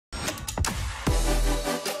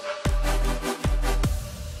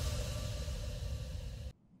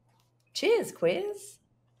Cheers, queers.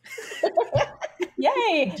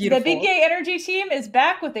 Yay! Beautiful. The Big Gay Energy team is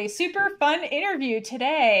back with a super fun interview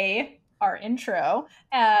today. Our intro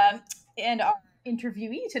and our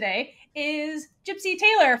interviewee today is Gypsy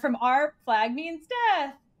Taylor from Our Flag Means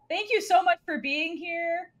Death. Thank you so much for being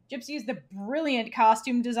here. Gypsy is the brilliant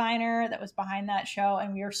costume designer that was behind that show,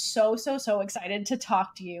 and we are so excited to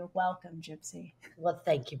talk to you. Welcome, Gypsy. Well,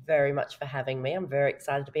 thank you very much for having me. I'm very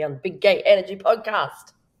excited to be on the Big Gay Energy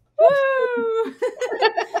podcast. Woo!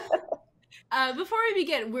 Before we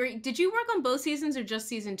begin, did you work on both seasons or just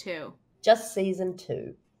season 2? Just season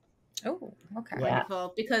 2. Oh, okay. Yeah.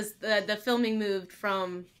 Wonderful. Because the filming moved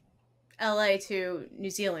from LA to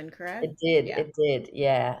New Zealand, correct? It did.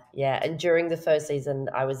 Yeah. And during the first season,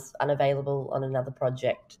 I was unavailable on another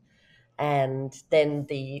project. And then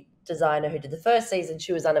the designer who did the first season,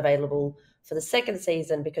 she was unavailable for the second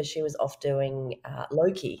season because she was off doing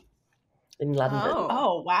Loki in London.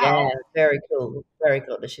 Oh, wow. Yeah, very cool. Very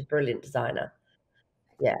cool. She's a brilliant designer.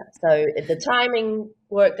 Yeah. So the timing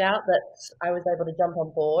worked out that I was able to jump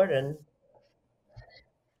on board and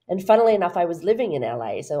funnily enough, I was living in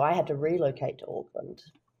LA, so I had to relocate to Auckland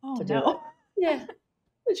to do it. Yeah,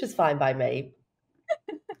 which was fine by me.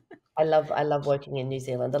 I love working in New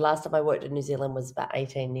Zealand. The last time I worked in New Zealand was about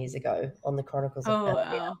 18 years ago on the Chronicles of Narnia.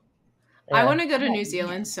 Wow. Yeah. I want to go to New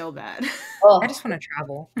Zealand so bad. I just want to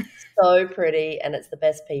travel. So pretty, and it's the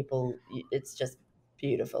best people. It's just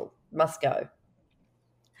beautiful. Must go.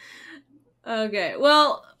 Okay,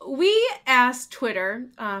 well, we asked Twitter,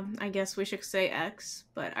 I guess we should say X,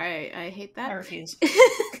 but I hate that. I refuse.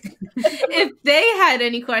 If they had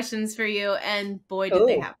any questions for you, and boy, did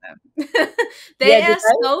they have them. They asked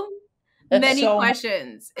so many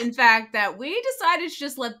questions, in fact, that we decided to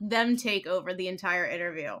just let them take over the entire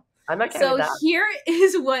interview. I'm okay so with that. Here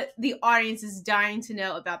is what the audience is dying to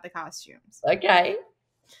know about the costumes. Okay.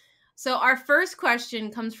 So our first question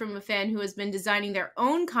comes from a fan who has been designing their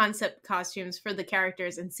own concept costumes for the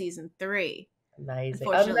characters in season 3. Amazing.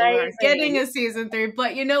 Unfortunately, we aren't getting a season 3,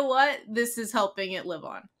 but you know what? This is helping it live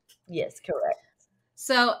on. Yes, correct.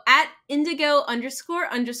 So at indigo__key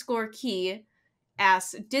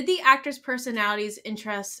asks, did the actors' personalities,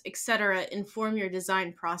 interests, etc. inform your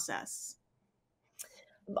design process?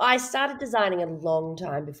 I started designing a long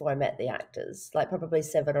time before I met the actors, like probably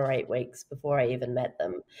 7 or 8 weeks before I even met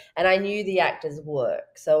them. And I knew the actors'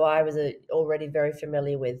 work. So I was already very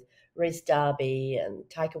familiar with Rhys Darby and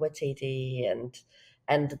Taika Waititi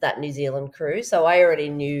and that New Zealand crew. So I already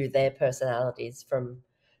knew their personalities from,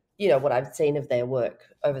 what I've seen of their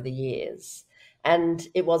work over the years. And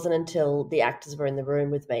it wasn't until the actors were in the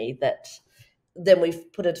room with me that then we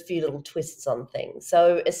put a few little twists on things.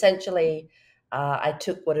 So essentially, I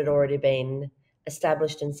took what had already been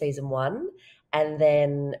established in season 1 and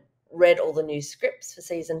then read all the new scripts for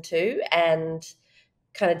season 2 and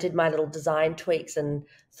kind of did my little design tweaks and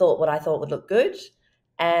thought what I thought would look good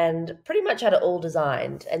and pretty much had it all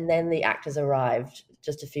designed. And then the actors arrived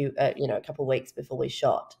just a couple of weeks before we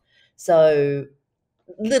shot. So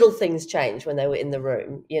little things changed when they were in the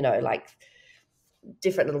room, like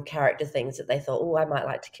different little character things that they thought, oh, I might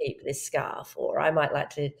like to keep this scarf, or I might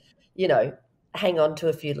like to, hang on to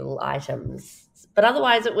a few little items. But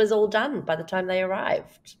otherwise it was all done by the time they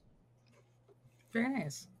arrived. Very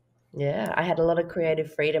nice. Yeah, I had a lot of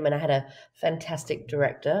creative freedom and I had a fantastic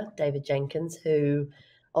director, David Jenkins, who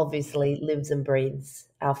obviously lives and breathes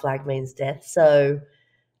Our Flag Means Death. So,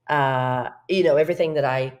 everything that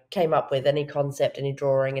I came up with, any concept, any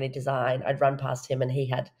drawing, any design, I'd run past him and he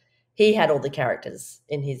had all the characters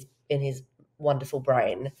in his wonderful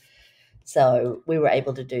brain. So we were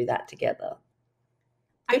able to do that together.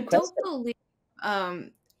 I don't believe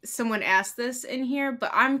someone asked this in here,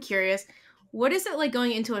 but I'm curious. What is it like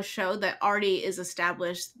going into a show that already is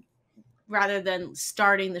established rather than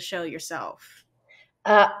starting the show yourself?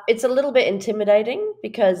 It's a little bit intimidating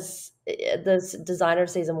because the designer of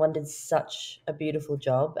season 1 did such a beautiful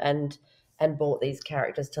job and brought these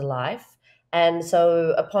characters to life. And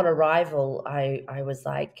so upon arrival, I was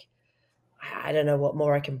like, I don't know what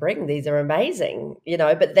more I can bring. These are amazing,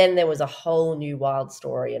 but then there was a whole new wild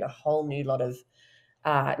story and a whole new lot of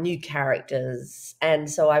new characters. And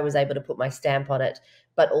so I was able to put my stamp on it,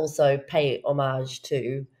 but also pay homage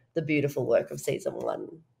to the beautiful work of season 1.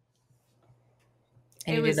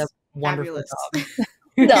 And you did a wonderful job.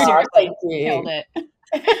 No, thank you. Killed it.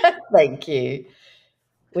 Thank you.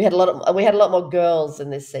 We had a lot more girls in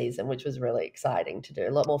this season, which was really exciting to do. A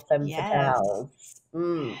lot more femme fatales.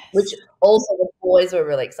 Yes. Which also the boys were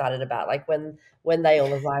really excited about. Like when they all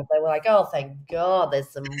arrived, they were like, "Oh, thank God, there's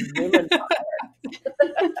some women."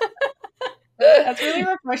 That's really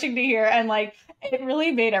refreshing to hear, and it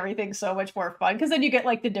really made everything so much more fun because then you get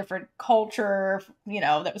like the different culture,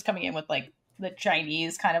 that was coming in with like the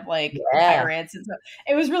Chinese kind of like pirates, and so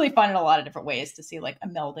it was really fun in a lot of different ways to see like a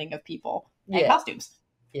melding of people and costumes.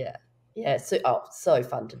 Yeah, so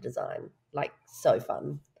fun to design, like so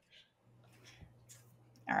fun.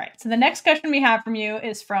 All right, so the next question we have from you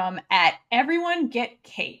is from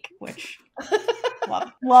 @EveryoneGetCake, which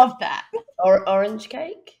love that. Orange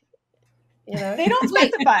cake? They don't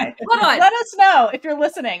specify. Hold on. Let us know if you're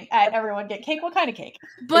listening @EveryoneGetCake. What kind of cake?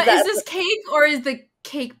 But is this cake or is the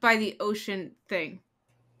cake by the ocean thing?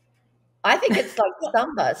 I think it's like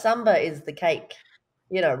Samba. Samba is the cake.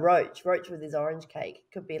 Roach with his orange cake.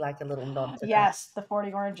 Could be like a little nod to yes, the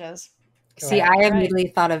 40 oranges. Correct. See, I immediately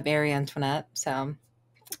thought of Marie Antoinette, so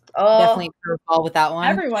definitely curveball with that one.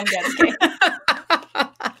 Everyone gets cake.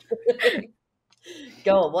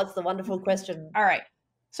 Go on, what's the wonderful question? All right.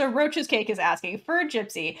 So Roach's Cake is asking, for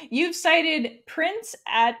Gypsy, you've cited Prince,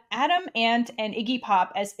 Adam Ant, and Iggy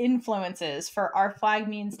Pop as influences for Our Flag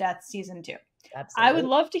Means Death Season 2. Absolutely. I would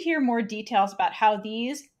love to hear more details about how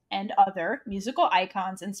these and other musical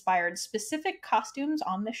icons inspired specific costumes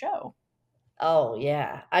on the show. Oh,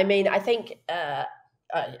 yeah. I mean, I think,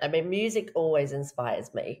 music always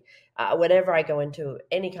inspires me. Whenever I go into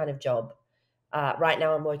any kind of job, right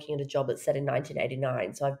now I'm working at a job that's set in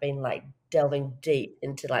 1989. So I've been like delving deep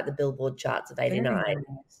into like the Billboard charts of 89.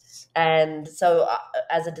 Nice. And so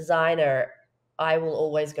as a designer, I will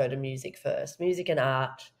always go to music first, music and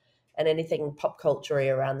art and anything pop culture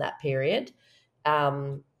around that period.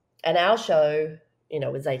 And our show,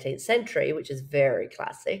 was 18th century, which is very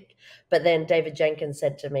classic. But then David Jenkins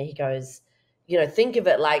said to me, he goes, think of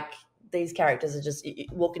it like these characters are just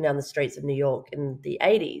walking down the streets of New York in the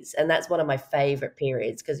 80s. And that's one of my favorite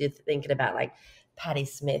periods because you're thinking about like Patti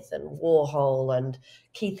Smith and Warhol and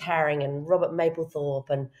Keith Haring and Robert Mapplethorpe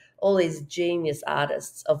and all these genius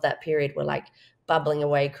artists of that period were like bubbling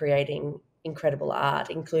away, creating incredible art,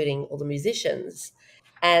 including all the musicians.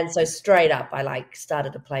 And so straight up, I like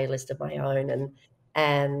started a playlist of my own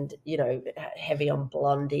and heavy on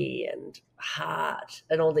Blondie and Heart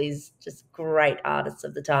and all these just great artists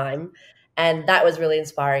of the time. And that was really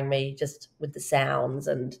inspiring me just with the sounds.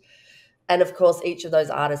 And of course, each of those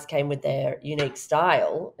artists came with their unique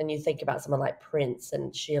style. And you think about someone like Prince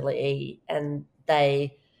and Sheila E., and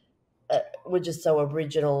they were just so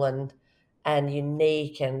original and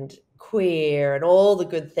unique and queer and all the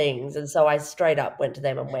good things. And so I straight up went to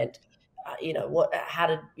them and went,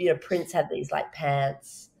 Prince had these like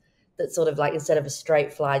pants that sort of like, instead of a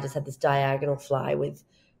straight fly, just had this diagonal fly with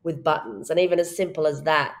buttons. And even as simple as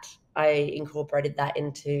that, I incorporated that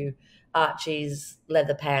into Archie's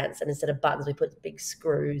leather pants. And instead of buttons, we put big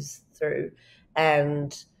screws through.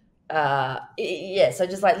 And so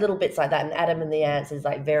just like little bits like that. And Adam and the Ants is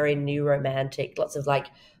like very new romantic, lots of like,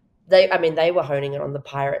 they were honing it on the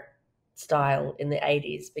pirate style in the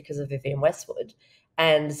 80s because of Vivienne Westwood.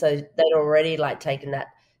 And so they'd already like taken that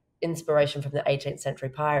inspiration from the 18th century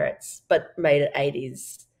pirates, but made it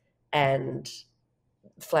 80s and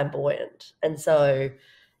flamboyant. And so,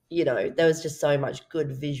 there was just so much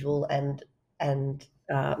good visual and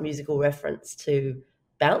musical reference to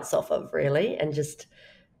bounce off of, really, and just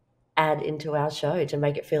add into our show to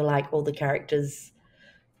make it feel like all the characters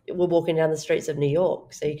were walking down the streets of New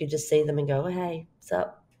York. So you could just see them and go, oh, hey, what's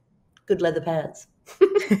up? Good leather pants.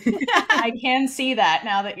 I can see that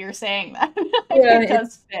now that you're saying that. It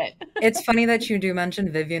does fit. It's funny that you do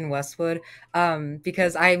mention Vivienne Westwood,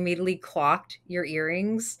 because I immediately clocked your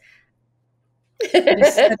earrings.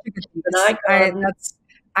 There's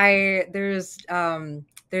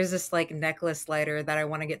this like necklace lighter that I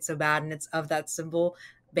want to get so bad, and it's of that symbol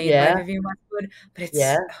made by Vivienne Westwood. But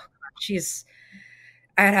it's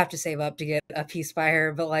I'd have to save up to get a piece by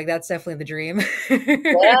her, but like that's definitely the dream.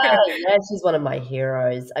 yeah, she's one of my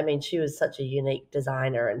heroes. I mean, she was such a unique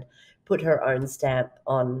designer and put her own stamp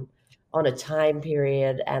on a time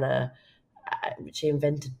period, and she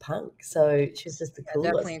invented punk. So she's just the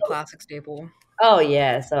coolest. Definitely a classic staple. Oh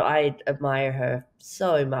yeah, so I admire her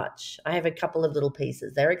so much. I have a couple of little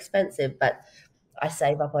pieces. They're expensive, but I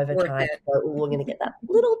save up over time. So we're going to get that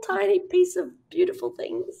little tiny piece of beautiful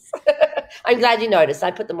things. I'm glad you noticed.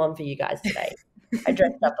 I put them on for you guys today. I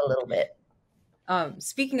dressed up a little bit.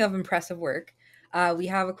 Speaking of impressive work, we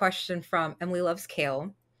have a question from Emily Loves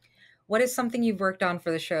Kale. What is something you've worked on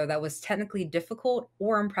for the show that was technically difficult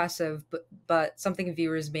or impressive, but something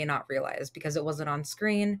viewers may not realize because it wasn't on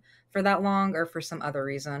screen for that long or for some other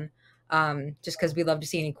reason? Just because we'd love to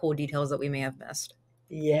see any cool details that we may have missed.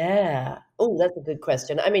 Yeah. Oh, that's a good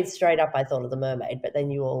question. I mean, straight up, I thought of the mermaid, but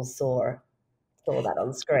then you all saw that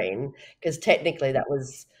on screen because technically that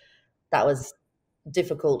was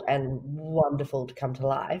difficult and wonderful to come to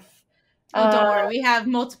life. Oh, don't worry. We have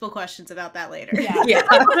multiple questions about that later. Yeah.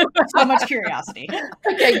 So much curiosity.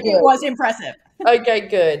 Okay, good. It was impressive. Okay,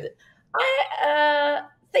 good.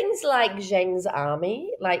 Things like Zheng's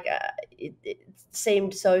army, like it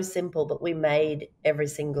seemed so simple, but we made every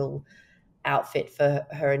single outfit for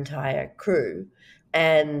her entire crew,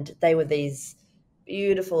 and they were these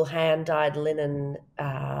beautiful hand-dyed linen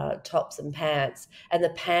tops and pants, and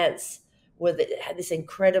the pants had this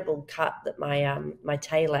incredible cut that my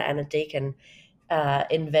tailor Anna Deacon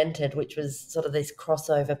invented, which was sort of this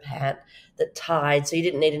crossover pant that tied, so you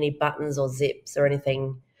didn't need any buttons or zips or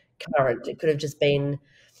anything current. It could have just been,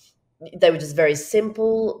 they were just very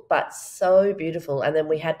simple but so beautiful. And then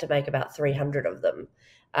we had to make about 300 of them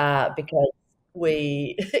because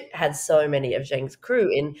we had so many of Zheng's crew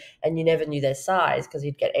in, and you never knew their size because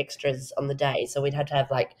you'd get extras on the day. So we'd had to have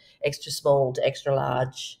like extra small to extra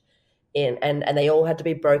large in, and they all had to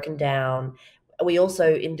be broken down. We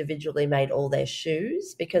also individually made all their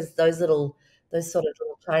shoes because those sort of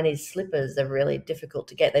little Chinese slippers are really difficult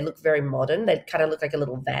to get. They look very modern. They kind of look like a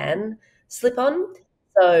little van slip-on.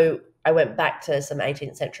 So I went back to some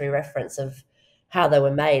 18th century reference of how they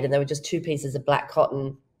were made, and they were just 2 pieces of black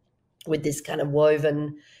cotton with this kind of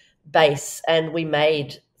woven base, and we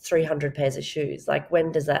made 300 pairs of shoes. Like,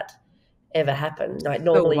 when does that ever happen? Like,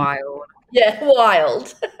 normally, so wild. Yeah,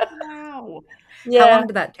 wild. Wow. Yeah. How long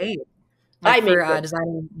did that take? Like for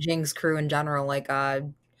designing Zheng's crew in general, like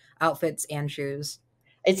outfits and shoes.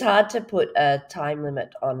 It's hard to put a time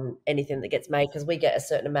limit on anything that gets made because we get a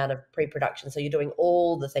certain amount of pre-production. So you're doing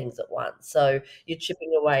all the things at once. So you're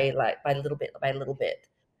chipping away like by little bit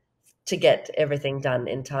to get everything done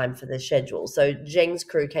in time for the schedule. So Zheng's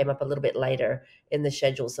crew came up a little bit later in the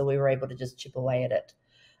schedule, so we were able to just chip away at it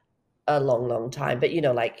a long, long time. But, you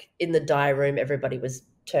know, like in the dye room, everybody was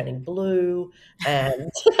turning blue, and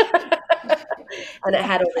and it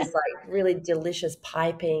had all this like really delicious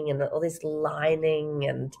piping and all this lining,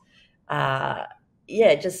 and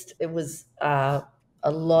it was a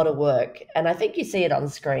lot of work. And I think you see it on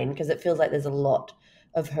screen because it feels like there's a lot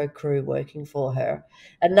of her crew working for her.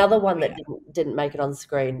 Another one that didn't make it on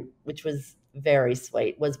screen, which was very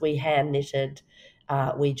sweet, was we hand knitted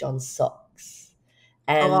Wee John's socks.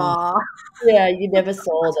 And yeah, you never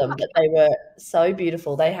saw them, but they were so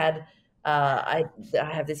beautiful. They had I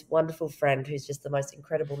have this wonderful friend who's just the most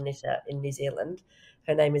incredible knitter in New Zealand.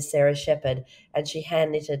 Her name is Sarah Shepherd, and she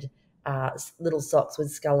hand knitted little socks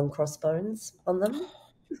with skull and crossbones on them.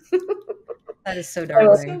 That is so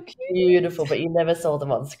darling. So beautiful, but you never saw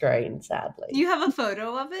them on screen, sadly. Do you have a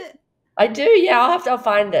photo of it? I do, yeah. I'll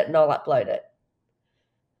find it and I'll upload it.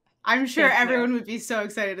 I'm sure everyone would be so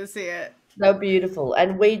excited to see it. So beautiful.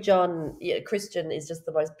 And Wee John, Christian, is just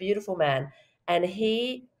the most beautiful man, and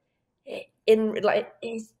he's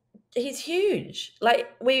huge. Like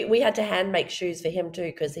we had to hand make shoes for him too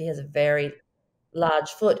because he has a very large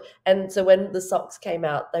foot. And so when the socks came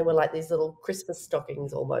out, they were like these little Christmas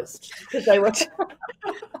stockings almost because they were so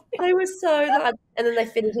large, and then they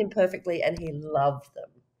fitted him perfectly, and he loved them.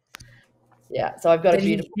 Yeah, so I've got a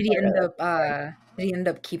beautiful. Did he end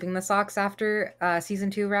up keeping the socks after season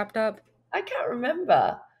 2 wrapped up? I can't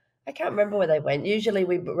remember where they went. Usually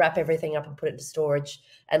we wrap everything up and put it into storage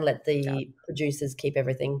and let the producers keep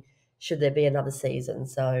everything should there be another season.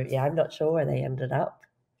 So yeah, I'm not sure where they ended up.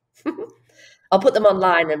 I'll put them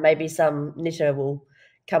online, and maybe some knitter will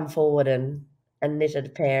come forward and knit a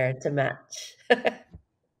pair to match.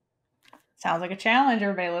 Sounds like a challenge,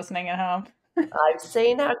 everybody listening at home. I've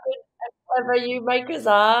seen how good and clever you makers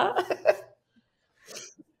are.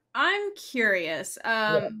 I'm curious.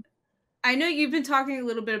 I know you've been talking a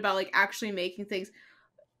little bit about like actually making things.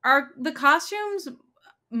 Are the costumes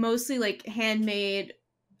mostly like handmade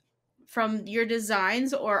from your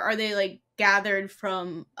designs, or are they like gathered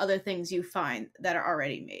from other things you find that are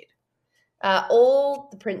already made? All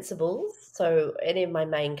the principals, so any of my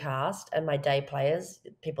main cast and my day players,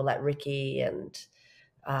 people like Ricky and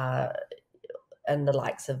the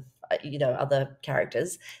likes of other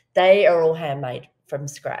characters, they are all handmade from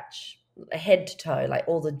scratch, head to toe, like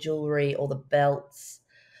all the jewelry, all the belts,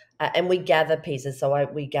 and we gather pieces. So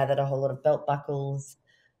we gathered a whole lot of belt buckles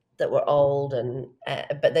that were old, and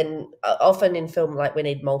but then often in film, like, we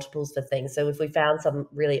need multiples for things. So if we found some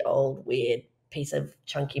really old weird piece of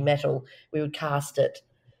chunky metal, we would cast it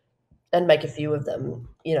and make a few of them,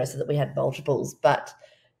 so that we had multiples. But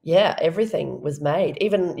yeah, everything was made.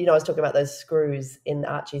 Even, I was talking about those screws in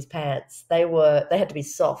Archie's pants. They had to be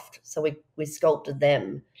soft, so we sculpted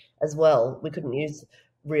them as well. We couldn't use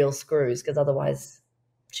real screws because otherwise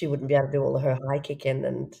she wouldn't be able to do all of her high kick in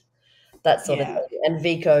and that sort of thing. And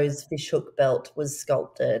Vico's fishhook belt was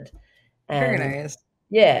sculpted. Very And nice.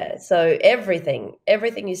 yeah, so everything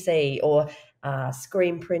you see, or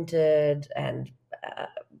screen printed, and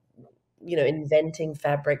inventing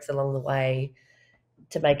fabrics along the way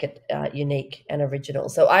to make it unique and original.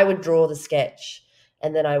 So I would draw the sketch,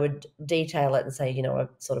 and then I would detail it and say, I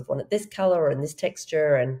sort of wanted this color and this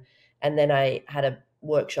texture, and then I had a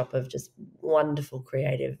workshop of just wonderful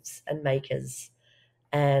creatives and makers,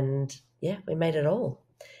 and yeah, we made it all.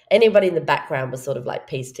 Anybody in the background was sort of like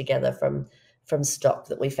pieced together from stock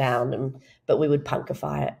that we found, but we would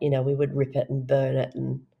punkify it. We would rip it and burn it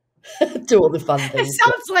and do all the fun things. It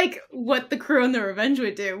sounds like what the crew on the Revenge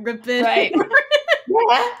would do. Rip it. Right.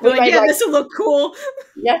 Yeah, this will look cool.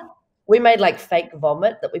 Yeah. We made like fake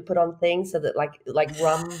vomit that we put on things, so that like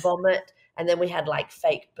rum vomit, and then we had like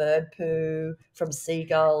fake bird poo from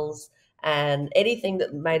seagulls, and anything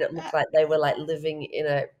that made it look like they were like living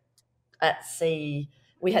at sea.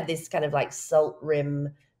 We had this kind of like salt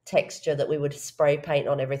rim texture that we would spray paint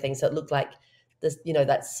on everything, so it looked like this,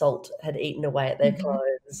 that salt had eaten away at their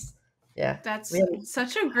clothes. Yeah, that's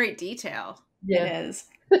such a great detail. Yeah. It is.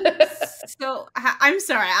 So I'm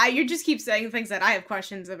sorry, you just keep saying things that I have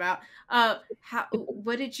questions about.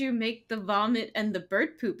 What did you make the vomit and the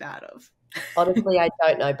bird poop out of? Honestly, I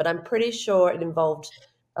don't know, but I'm pretty sure it involved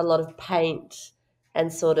a lot of paint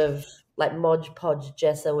and sort of like Mod Podge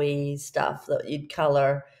gesso-y stuff that you'd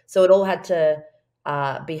color. So it all had to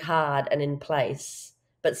be hard and in place,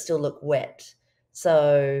 but still look wet.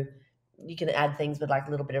 So you can add things with like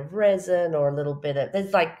a little bit of resin or a little bit of,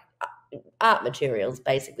 there's like art materials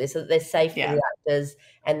basically, so that they're safe for the actors,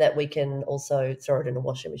 and that we can also throw it in a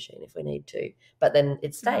washing machine if we need to, but then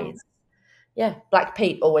it stays. Yeah, Black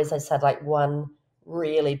Pete always has had like one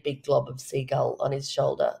really big glob of seagull on his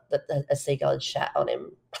shoulder that a seagull had shat on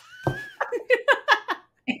him.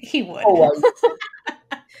 He would. Always.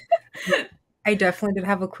 I definitely did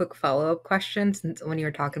have a quick follow-up question, since when you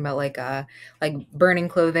were talking about like burning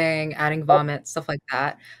clothing, adding vomit, stuff like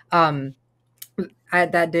that.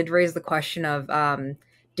 That did raise the question of,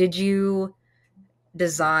 did you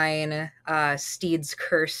design Steed's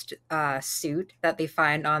cursed suit that they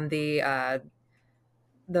find on the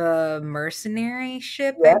mercenary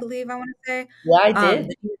ship? I believe I want to say. Yeah, I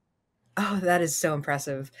did. Oh, that is so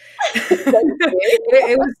impressive.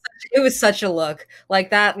 it was such a look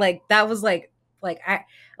like that. Like that was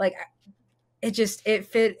it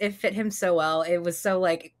fit him so well. It was so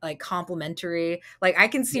like complimentary. Like I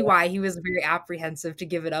can see why he was very apprehensive to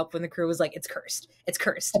give it up when the crew was like, it's cursed.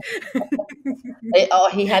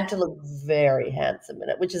 He had to look very handsome in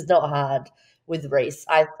it, which is not hard with Reese.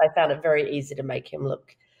 I found it very easy to make him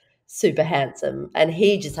look super handsome, and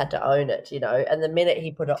he just had to own it, and the minute he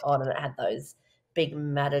put it on and it had those big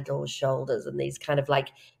matador shoulders and these kind of like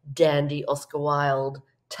dandy Oscar Wilde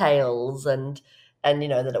tails, and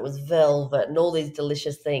that it was velvet and all these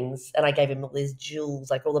delicious things, and I gave him all these jewels,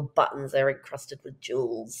 like all the buttons, they're encrusted with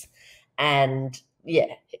jewels, and yeah,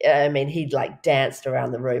 I mean, he'd like danced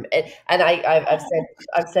around the room, and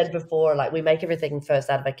I've said before, like we make everything first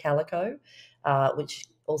out of a calico, which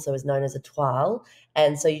also is known as a toile,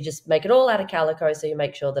 and so you just make it all out of calico, so you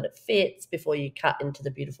make sure that it fits before you cut into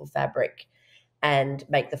the beautiful fabric and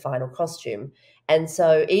make the final costume. And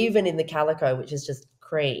so even in the calico, which is just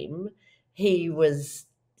cream, he was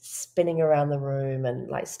spinning around the room and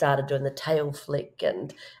like started doing the tail flick,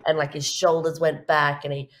 and like his shoulders went back,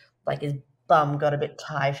 and he like his bum got a bit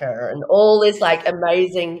tighter, and all this like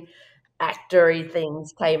amazing actory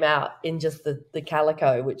things came out in just the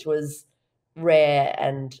calico, which was rare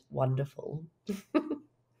and wonderful.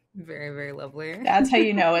 Very, very lovely. That's how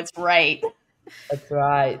you know it's right.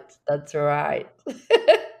 That's right.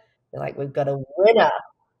 You're like, we've got a winner.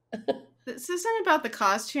 This isn't about the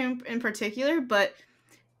costume in particular, but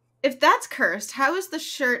if that's cursed, how is the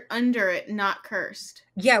shirt under it not cursed?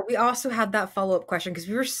 Yeah, we also had that follow-up question because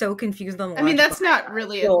we were so confused on the I mean, that's not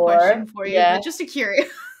really a question for you, but just a curious.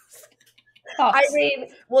 I mean,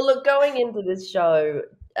 well, look, going into this show,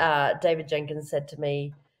 David Jenkins said to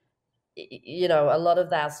me, a lot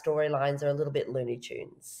of our storylines are a little bit Looney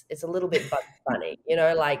Tunes. It's a little bit Bugs Bunny,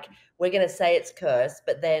 like we're going to say it's cursed,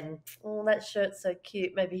 but then, oh, that shirt's so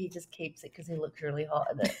cute. Maybe he just keeps it because he looks really hot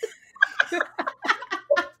in it.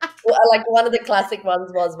 Well, like one of the classic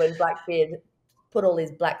ones was when Blackbeard put all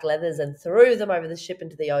these black leathers and threw them over the ship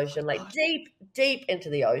into the ocean, like deep, deep into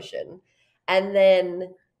the ocean. And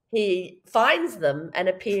then he finds them and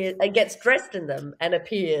appears and gets dressed in them and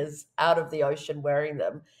appears out of the ocean wearing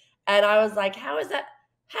them. And I was like, how is that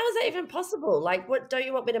even possible? Like, what, don't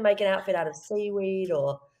you want me to make an outfit out of seaweed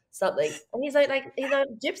or something? And he's like,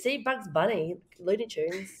 Gypsy, Bugs Bunny, Looney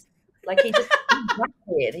Tunes. Like he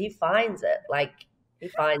finds it. Like he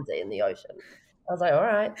finds it in the ocean. I was like, all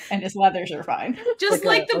right. And his leathers are fine. Just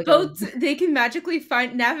like the boats, they can magically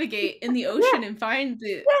navigate in the ocean and find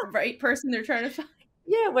the right person they're trying to find.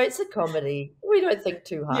 Yeah, well, it's a comedy. We don't think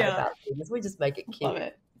too hard about things. We just make it cute. Love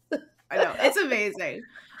it. I know. It's amazing.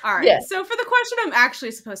 All right. So for the question I'm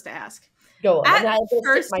actually supposed to ask. Go on. I'm going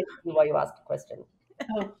to stick my tea while you ask the question.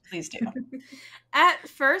 Oh, please do. At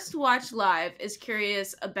First Watch Live is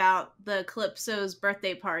curious about the Calypso's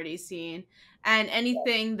birthday party scene and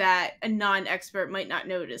anything that a non-expert might not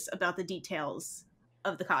notice about the details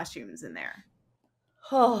of the costumes in there.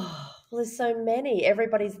 Oh, well, there's so many.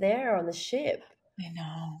 Everybody's there on the ship. I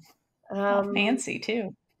know. Fancy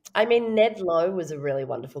too. I mean, Ned Lowe was a really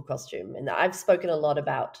wonderful costume, and I've spoken a lot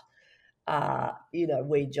about,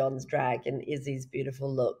 Wee John's drag and Izzy's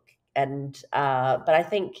beautiful look, and but I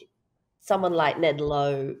think someone like Ned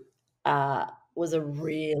Lowe was a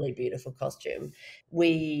really beautiful costume.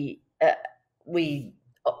 We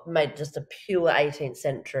made just a pure 18th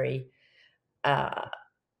century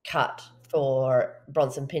cut for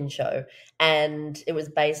Bronson Pinchot, and it was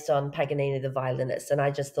based on Paganini the violinist, and I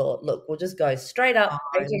just thought, look, we'll just go straight up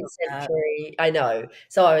 18th century. I know.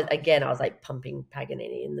 So I was like pumping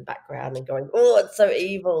Paganini in the background and going, oh, it's so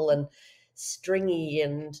evil and stringy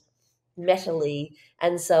and metally.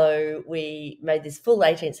 And so we made this full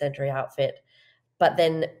 18th century outfit, but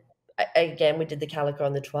then again we did the calico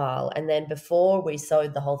on the toile, and then before we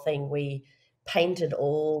sewed the whole thing, we painted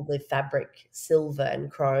all the fabric silver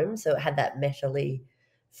and chrome, so it had that metally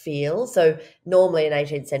feel. So normally an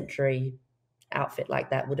 18th century outfit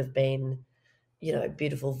like that would have been,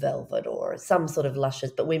 beautiful velvet or some sort of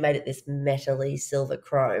luscious, but we made it this metally silver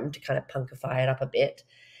chrome to kind of punkify it up a bit.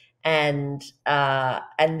 And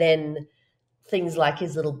then things like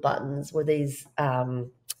his little buttons were these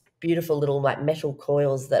beautiful little like metal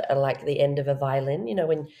coils that are like the end of a violin,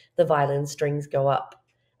 when the violin strings go up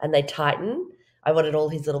and they tighten. I wanted all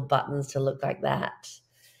his little buttons to look like that,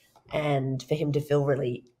 and for him to feel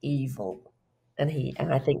really evil. And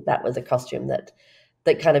I think that was a costume that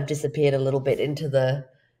kind of disappeared a little bit into the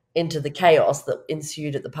chaos that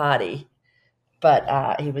ensued at the party.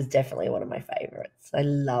 But he was definitely one of my favorites. I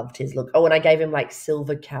loved his look. Oh, and I gave him like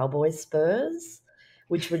silver cowboy spurs,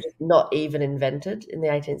 which were just not even invented in the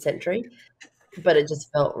 18th century, but it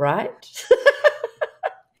just felt right.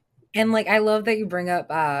 And like, I love that you bring up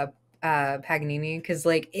Paganini, because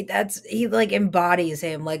like he like embodies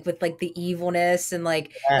him, like with like the evilness and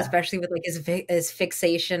like especially with like his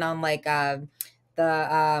fixation on like the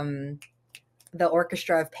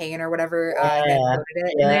Orchestra of Pain or whatever he had it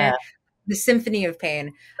in there. The Symphony of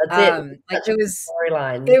Pain. That's it. Like it was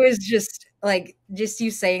storyline. It was just like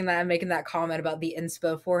you saying that and making that comment about the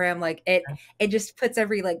inspo for him, like it just puts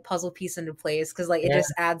every like puzzle piece into place, because like it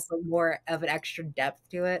just adds like more of an extra depth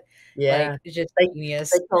to it. Like it's just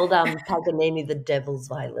genius. They called Paganini the devil's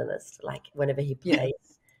violinist. Like whenever he played,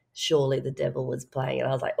 surely the devil was playing, and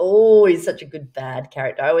I was like, oh, he's such a good bad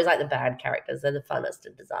character. I always like the bad characters; they're the funnest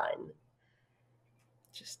to design.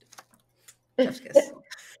 Just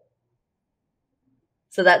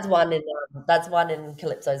So that's one in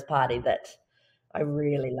Calypso's party that I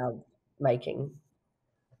really love making.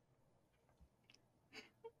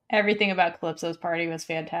 Everything about Calypso's party was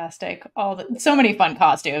fantastic. So many fun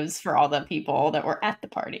costumes for all the people that were at the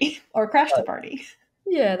party or crashed the party.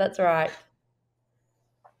 Yeah, that's right.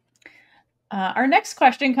 Our next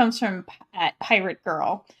question comes from Pirate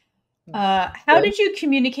Girl. How did you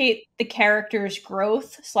communicate the character's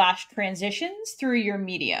growth / transitions through your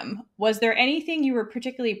medium? Was there anything you were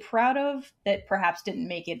particularly proud of that perhaps didn't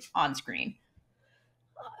make it on screen?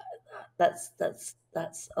 That's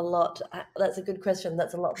a lot. That's a good question.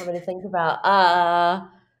 That's a lot for me to think about.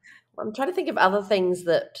 I'm trying to think of other things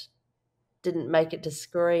that didn't make it to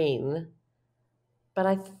screen, but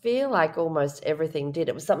I feel like almost everything did.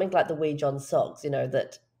 It was something like the Wee John socks,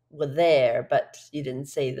 that were there, but you didn't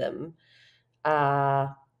see them. Can't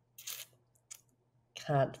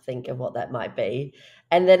think of what that might be.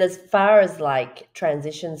 And then as far as like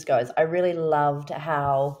transitions goes, I really loved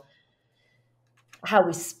how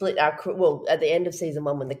we split our crew. Well, at the end of season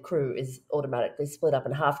 1, when the crew is automatically split up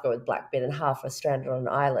and half go with Blackbeard and half are stranded on an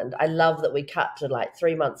island, I love that we cut to like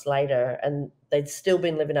 3 months later and they'd still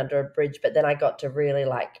been living under a bridge, but then I got to really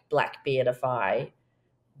like Blackbeardify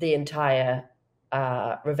the entire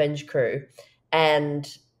Revenge crew and,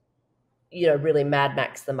 really Mad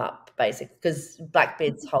Max them up, basically, because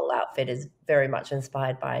Blackbeard's whole outfit is very much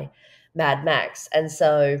inspired by Mad Max. And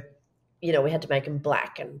so, we had to make him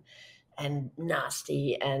black and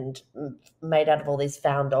nasty and made out of all these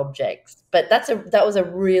found objects. But that was a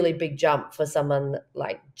really big jump for someone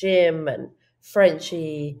like Jim and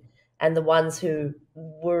Frenchie and the ones who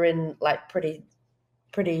were in like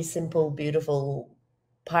pretty simple, beautiful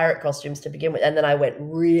pirate costumes to begin with. And then I went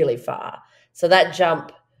really far. So that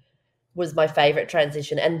jump was my favorite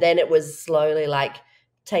transition. And then it was slowly like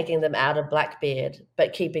taking them out of Blackbeard,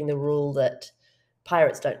 but keeping the rule that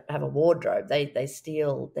pirates don't have a wardrobe. They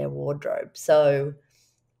steal their wardrobe. So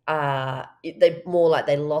they more like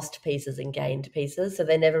they lost pieces and gained pieces. So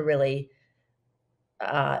they never really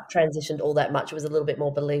transitioned all that much. It was a little bit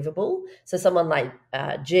more believable. So someone like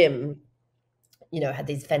Jim, you know, had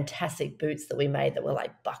these fantastic boots that we made that were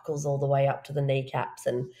like buckles all the way up to the kneecaps,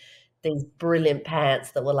 and these brilliant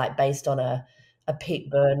pants that were like based on a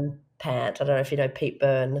Pete Byrne pant. I don't know if you know Pete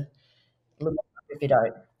Byrne. Look if you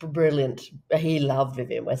don't. Brilliant. He loved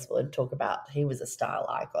Vivienne Westwood. Talk about, he was a style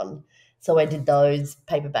icon. So I did those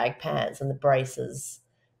paper bag pants and the braces,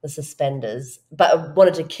 the suspenders. But I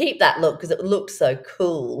wanted to keep that look because it looked so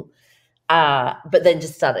cool. But then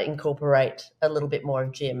just started to incorporate a little bit more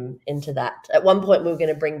of Jim into that. At one point, we were going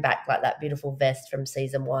to bring back like that beautiful vest from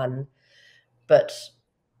season 1, but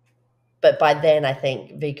by then, I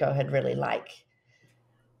think Vico had really like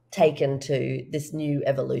taken to this new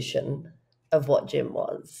evolution of what Jim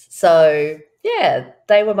was. So yeah,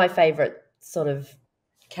 they were my favorite sort of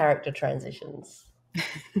character transitions.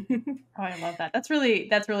 Oh, I love that. That's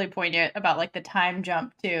really poignant about like the time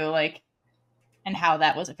jump too, like, and how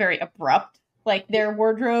that was very abrupt, like their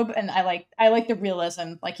wardrobe. And I like the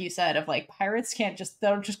realism, like you said, of like pirates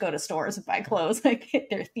don't just go to stores and buy clothes, like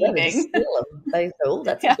they're thieving. They oh,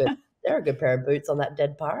 that's a good, they're a good pair of boots on that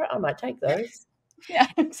dead pirate. I might take those. Yeah,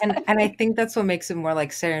 exactly. And I think that's what makes it more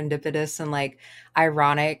like serendipitous and like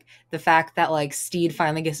ironic, the fact that like Steed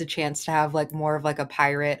finally gets a chance to have like more of like a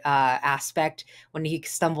pirate aspect when he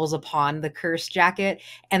stumbles upon the cursed jacket,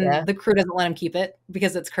 and the crew doesn't let him keep it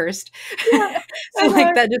because it's cursed. So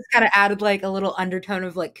like that just kind of added like a little undertone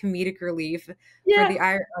of like comedic relief for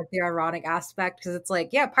the ironic aspect, because it's like,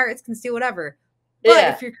 yeah, pirates can steal whatever,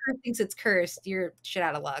 but if your crew thinks it's cursed, you're shit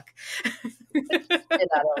out of luck. Shit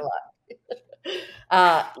out of luck.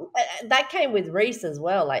 That came with Reese as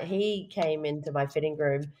well. Like, he came into my fitting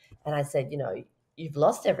room and I said, you know, you've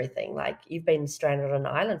lost everything. Like, you've been stranded on an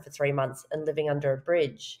island for 3 months and living under a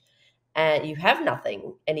bridge, and you have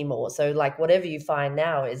nothing anymore. So like, whatever you find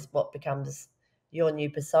now is what becomes your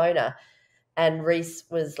new persona. And Reese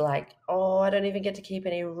was like, oh, I don't even get to keep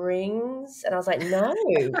any rings. And I was like, no,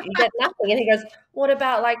 you get nothing. And he goes, what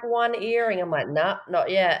about like one earring? I'm like, nah,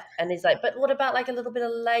 not yet. And he's like, but what about like a little bit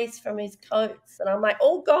of lace from his coats? And I'm like,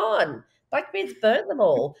 all gone. Blackbeard's burnt them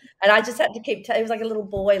all. And I just had to keep, he was like a little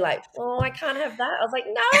boy, like, oh, I can't have that. I was like,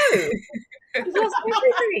 no, he's lost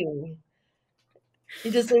everything. He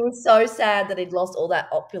was so sad that he'd lost all that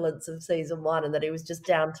opulence of season 1 and that he was just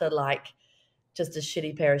down to like just a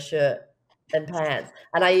shitty pair of shirt and pants.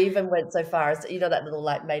 And I even went so far as, you know, that little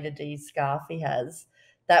like Maida D scarf he has,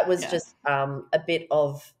 that was just a bit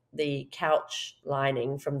of the couch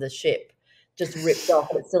lining from the ship just ripped off,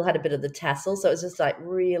 and it still had a bit of the tassel, so it was just like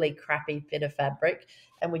really crappy bit of fabric,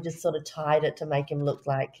 and we just sort of tied it to make him look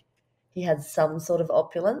like he had some sort of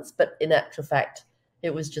opulence, but in actual fact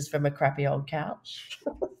it was just from a crappy old couch.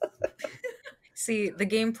 See, the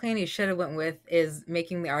game plan he should have went with is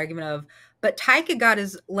making the argument of, but Taika got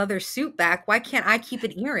his leather suit back. Why can't I keep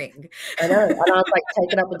an earring? I know. And I was like,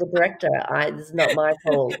 take it up with the director. This is not my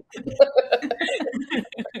fault.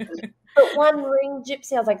 But one ring,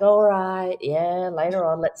 Gypsy. I was like, all right, yeah, later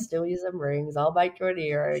on, let's steal you some rings. I'll make you an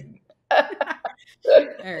earring.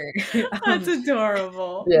 That's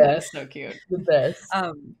adorable. Yeah. That's so cute. The best.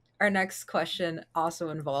 Our next question also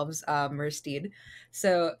involves MerStede.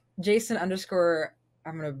 So Jason _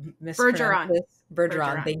 I'm going to mispronounce this.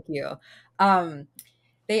 Bergeron, thank you.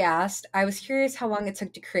 They asked, I was curious how long it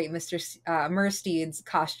took to create MerStede's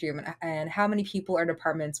costume, and how many people or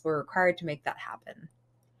departments were required to make that happen.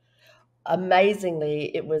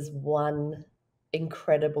 Amazingly, it was one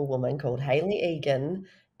incredible woman called Hayley Egan,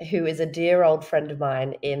 who is a dear old friend of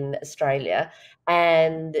mine in Australia,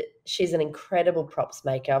 and she's an incredible props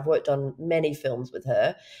maker. I've worked on many films with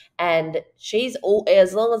her, and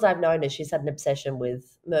as long as I've known her, she's had an obsession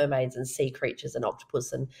with mermaids and sea creatures and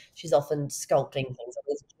octopus, and she's often sculpting things like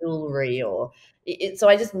this jewelry so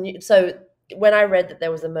I just knew. So when I read that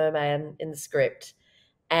there was a merman in the script,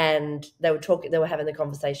 and they were having the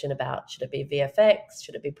conversation about, should it be VFX,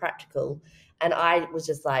 should it be practical, and I was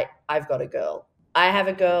just like, I've got a girl. I have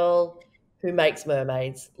a girl who makes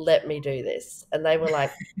mermaids. Let me do this. And they were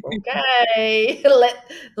like, okay,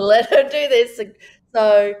 let her do this.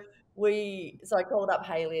 So so I called up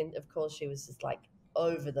Haley, and of course she was just like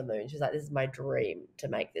over the moon. She was like, "This is my dream to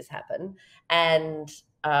make this happen." And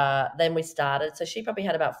then we started. So she probably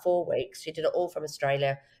had about 4 weeks. She did it all from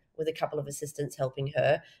Australia with a couple of assistants helping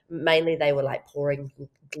her. Mainly, they were like pouring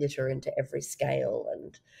glitter into every scale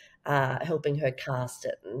and helping her cast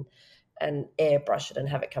it and airbrush it and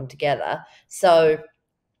have it come together. So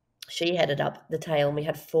she headed up the tail, and we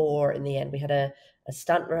had 4 in the end. We had a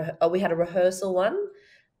stunt. We had a rehearsal one,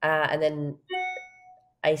 and then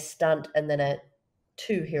a stunt, and then a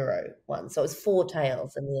 2 hero one. So it was 4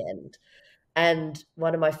 tails in the end. And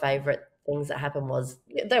one of my favorite things that happened was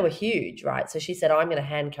they were huge, right? So she said, "I'm going to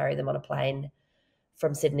hand carry them on a plane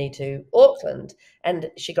from Sydney to Auckland,"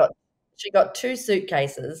 and she got 2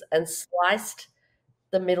 suitcases and sliced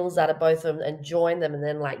the middles out of both of them and joined them, and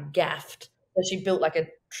then like gaffed. So she built like a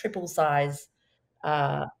triple size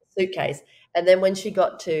suitcase. And then when she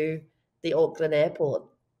got to the Auckland airport,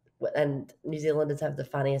 and New Zealanders have the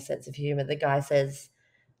funniest sense of humor, the guy says,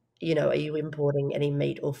 "Are you importing any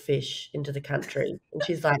meat or fish into the country?" And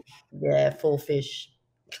she's like, "Yeah, 4 fish."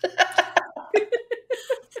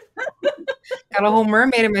 Got a whole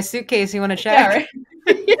mermaid in my suitcase. You want to check? Yeah, right?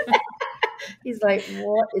 He's like,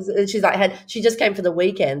 "What is it?" And she's like, she just came for the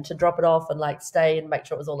weekend to drop it off and like stay and make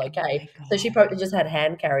sure it was all okay. So she probably just had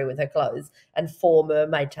hand carry with her clothes and 4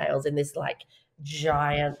 mermaid tails in this like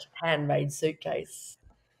giant handmade suitcase.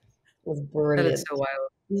 It was brilliant. That is so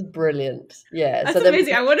wild. It was brilliant. Yeah. That's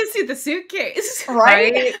amazing. I want to see the suitcase.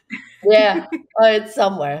 Right? Yeah. Oh, it's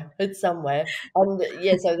somewhere. And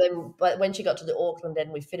yeah, so then but when she got to the Auckland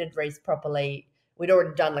end, we fitted Reese properly. We'd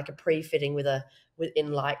already done like a pre-fitting in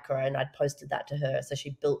Lycra, and I'd posted that to her. So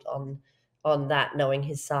she built on that, knowing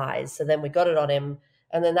his size. So then we got it on him,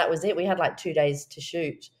 and then that was it. We had like 2 days to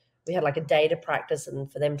shoot. We had like a day to practice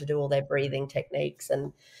and for them to do all their breathing techniques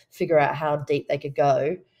and figure out how deep they could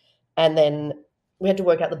go. And then we had to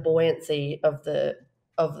work out the buoyancy of the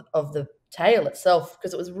tail itself,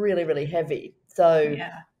 because it was really, really heavy. So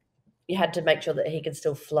you had to make sure that he could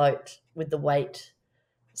still float with the weight.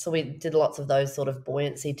 So we did lots of those sort of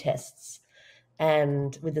buoyancy tests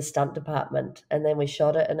and with the stunt department, and then we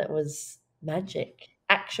shot it, and it was magic,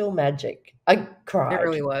 actual magic. I cried. It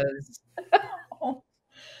really was.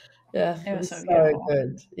 Yeah, it was so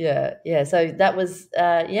good. Yeah. So that was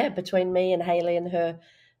between me and Haley and her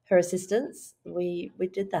assistants, we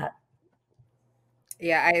did that.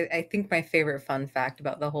 Yeah, I think my favorite fun fact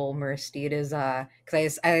about the whole MerStede is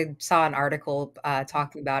because I saw an article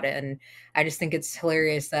talking about it, and I just think it's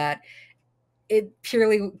hilarious that it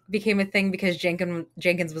purely became a thing because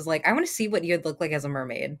Jenkins was like, "I want to see what you'd look like as a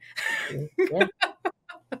mermaid." Yeah.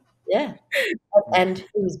 Yeah. And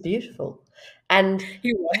he was beautiful. And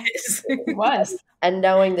he was. He was. And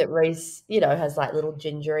knowing that Reese, has like little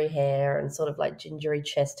gingery hair and sort of like gingery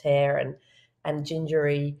chest hair and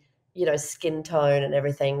gingery, skin tone and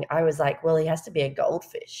everything, I was like, well, he has to be a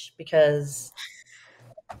goldfish, because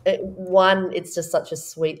it's just such a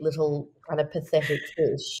sweet little kind of pathetic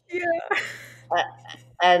fish. Yeah.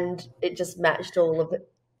 And it just matched all of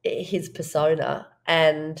his persona.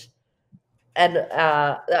 And then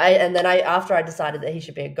after I decided that he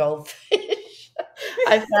should be a goldfish,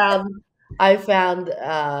 I found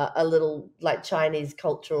a little like Chinese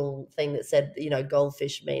cultural thing that said,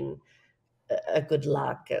 goldfish mean a good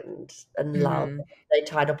luck and love. They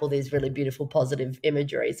tied up all these really beautiful positive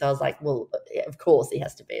imagery. So I was like, well, yeah, of course he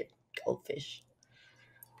has to be a goldfish.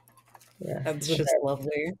 Yeah, that's just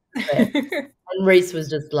lovely. And Reese was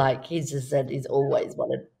just like, he's just said he's always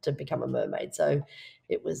wanted to become a mermaid. So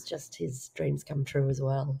it was just his dreams come true as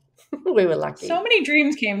well. We were lucky. So many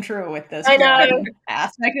dreams came true with this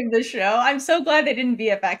aspect of the show. I'm so glad they didn't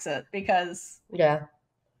VFX it, because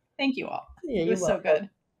thank you all. Yeah, it was so good.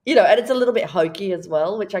 And it's a little bit hokey as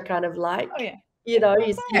well, which I kind of like. Oh yeah. You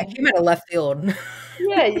came out of left field.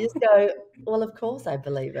 Yeah, you just go, well, of course I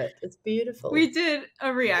believe it. It's beautiful. We did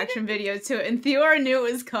a reaction video to it, and Theora knew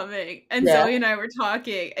it was coming. And Zoe and I were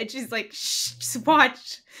talking, and she's like, shh, just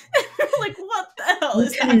watch. Like, what the hell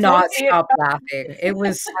is that? I could not stop laughing. It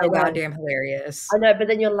was so goddamn hilarious. I know, but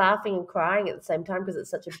then you're laughing and crying at the same time because it's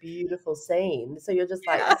such a beautiful scene. So you're just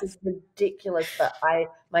like, this is ridiculous, but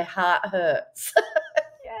my heart hurts.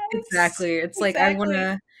 Exactly. It's like I want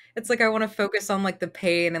to focus on like the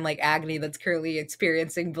pain and like agony that's currently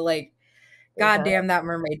experiencing, but like, goddamn that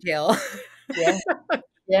mermaid tail.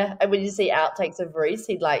 Yeah. And when you see outtakes of Reese,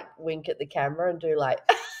 he'd like wink at the camera and do like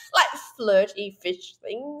flirty fish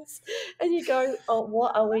things, and you go, oh,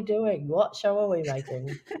 what are we doing? What show are we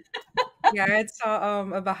making? Yeah, I saw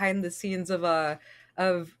a behind the scenes of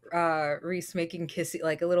Reese making kissy,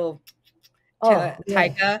 like a little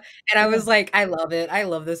Taika, and I was like, I love it. I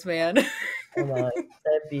love this man. Oh my,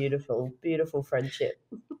 they're beautiful, beautiful friendship.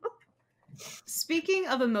 Speaking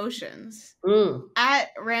of emotions, Mm.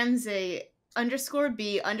 at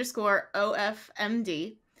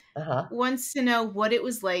Ramsey_B_OFMD wants to know what it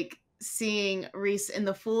was like seeing Reese in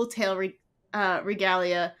the full tail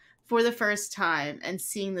regalia for the first time and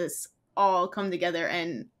seeing this all come together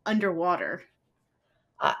and underwater.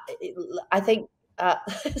 I think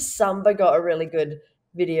Samba got a really good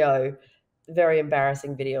video, very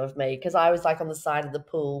embarrassing video of me, because I was like on the side of the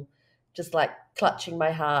pool, just like clutching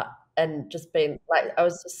my heart and just being like, I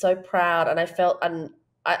was just so proud, and I felt, and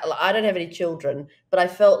I don't have any children, but I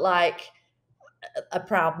felt like a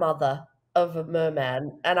proud mother of a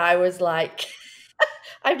merman, and I was like,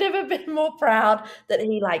 I've never been more proud that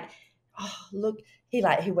he like, oh look, he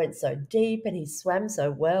went so deep and he swam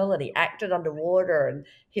so well and he acted underwater and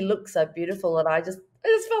he looked so beautiful, and I just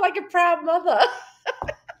felt like a proud mother.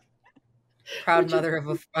 Proud mother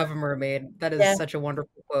of a mermaid. That is such a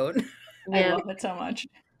wonderful quote. I love it so much.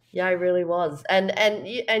 Yeah, I really was.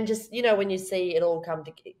 And just, you know, when you see it all come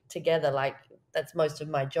together, like that's most of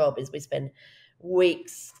my job, is we spend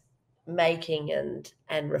weeks making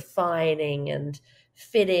and refining and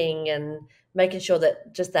fitting and making sure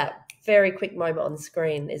that just that very quick moment on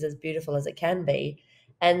screen is as beautiful as it can be.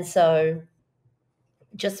 And so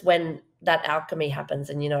just when that alchemy happens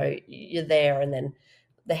and, you know, you're there, and then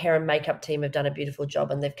the hair and makeup team have done a beautiful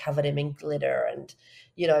job and they've covered him in glitter, and,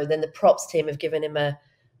 you know, then the props team have given him a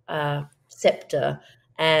scepter,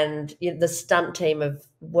 and, you know, the stunt team have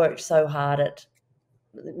worked so hard at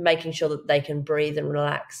making sure that they can breathe and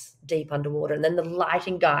relax deep underwater, and then the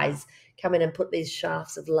lighting guys come in and put these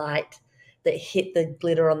shafts of light that hit the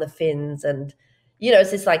glitter on the fins, and, you know,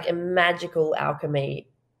 it's this like a magical alchemy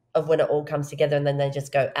of when it all comes together, and then they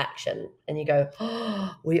just go action, and you go,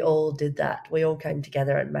 oh, we all did that. We all came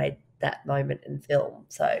together and made that moment in film.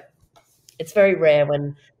 So it's very rare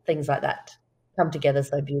when things like that come together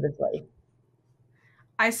so beautifully.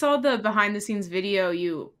 I saw the behind the scenes video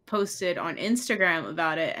you posted on Instagram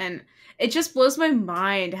about it, and it just blows my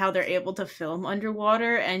mind how they're able to film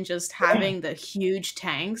underwater and just having the huge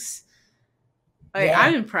tanks. Like,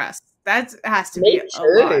 I'm impressed. That has to be a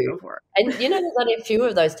lot of work. And, you know, there's only a few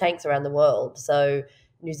of those tanks around the world. So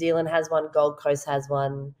New Zealand has one, Gold Coast has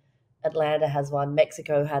one, Atlanta has one,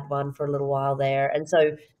 Mexico had one for a little while there. And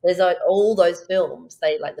so there's all those films.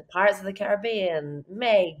 They like the Pirates of the Caribbean,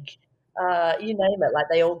 Meg, you name it. Like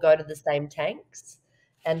they all go to the same tanks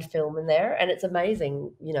and film in there. And it's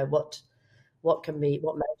amazing, you know, what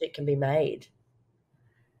magic can be made.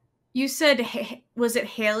 You said, was it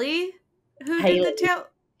Haley who did the tail?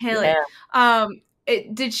 Haley. Yeah.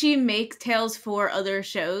 Did she make tails for other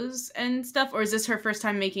shows and stuff, or is this her first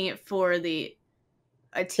time making it for a TV?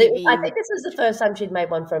 I think this was the first time she'd made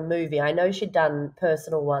one for a movie. I know she'd done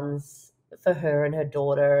personal ones for her and her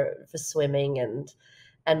daughter for swimming and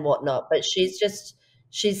whatnot, but she's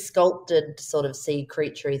sculpted sort of sea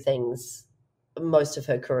creature-y things most of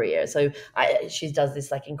her career. So she does this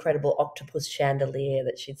like incredible octopus chandelier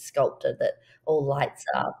that she'd sculpted that all lights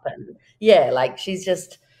up, and like she's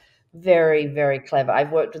just very, very clever.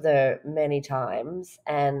 I've worked with her many times,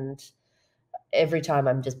 and every time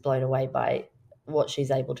I'm just blown away by what she's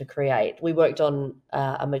able to create. We worked on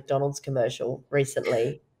a McDonald's commercial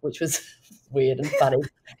recently, which was weird and funny,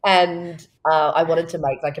 and I wanted to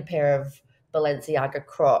make like a pair of Balenciaga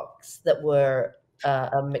Crocs that were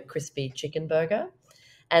a McCrispy chicken burger.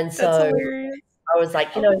 And so I was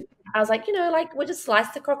like, like we'll just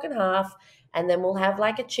slice the crock in half, and then we'll have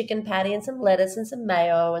like a chicken patty and some lettuce and some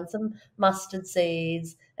mayo and some mustard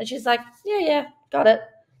seeds. And she's like, yeah, got it.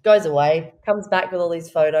 Goes away, comes back with all these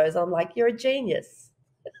photos. I'm like, you're a genius.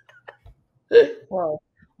 Well,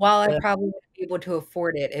 while I probably wouldn't be able to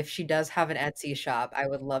afford it, if she does have an Etsy shop, I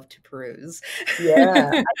would love to peruse. Yeah.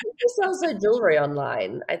 I think she sells her jewelry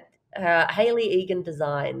online.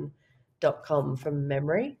 HayleyEganDesign.com from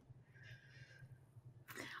memory.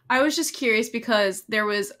 I was just curious because there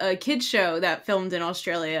was a kids show that filmed in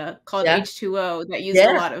Australia called H2O that used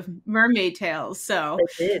a lot of mermaid tails. So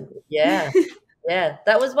they did, yeah. Yeah,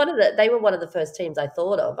 that was they were one of the first teams I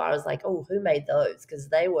thought of. I was like, oh, who made those? Because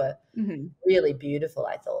they were really beautiful,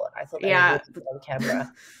 I thought they were really good on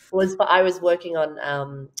camera. I was working on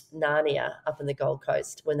Narnia up in the Gold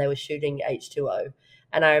Coast when they were shooting H2O.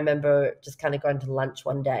 And I remember just kind of going to lunch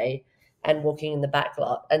one day and walking in the back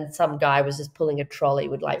lot, and some guy was just pulling a trolley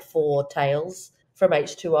with like 4 tails from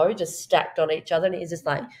H2O just stacked on each other. And he's just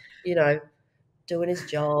like, you know, doing his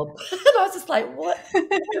job. And I was just like, what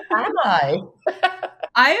am I?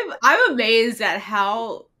 I'm amazed at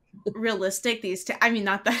how realistic these I mean,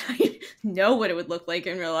 not that I know what it would look like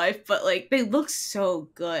in real life, but like they look so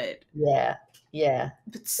good. Yeah.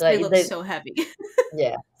 But Like, they look so heavy.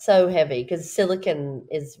 Yeah, so heavy because silicon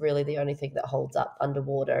is really the only thing that holds up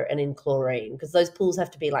underwater and in chlorine, because those pools have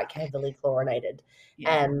to be like heavily chlorinated,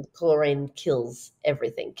 and chlorine kills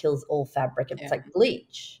everything, kills all fabric. It's like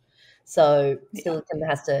bleach. So silicon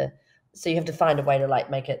has to, so you have to find a way to like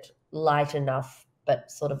make it light enough, but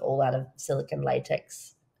sort of all out of silicon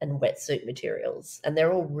latex and wetsuit materials. And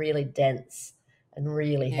they're all really dense and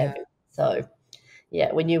really heavy. So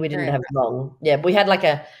yeah, we knew we didn't have long. Yeah, we had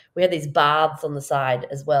these baths on the side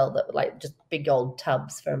as well that were like just big old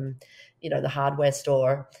tubs from, the hardware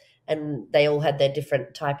store, and they all had their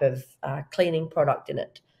different type of cleaning product in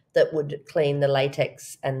it that would clean the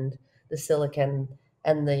latex and the silicone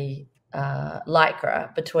and the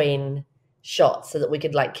lycra between shots, so that we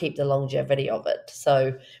could like keep the longevity of it.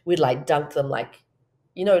 So we'd like dunk them like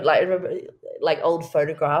old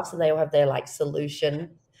photographs, and they all have their like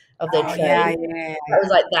solution of their train. It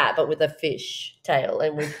was like that, but with a fish tail,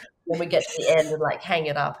 and when we get to the end, and like hang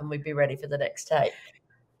it up, and we'd be ready for the next take.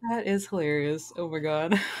 That is hilarious. Oh my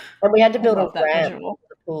god! And we had to build a ramp for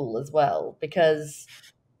the pool as well, because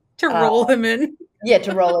to roll him in. Yeah,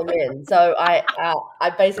 to roll him in. So I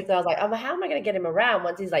basically, I was like, oh, how am I going to get him around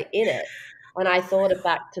once he's like in it? And I thought it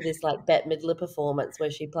back to this like Bette Midler performance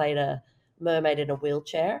where she played a mermaid in a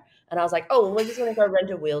wheelchair. And I was like, oh, we're just going to go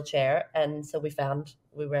rent a wheelchair. And so we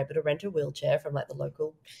were able to rent a wheelchair from like the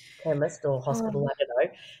local chemist or hospital, I don't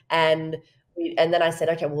know. And then I said,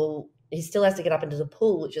 okay, well, he still has to get up into the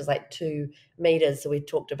pool, which is like 2 meters. So we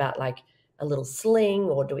talked about like a little sling,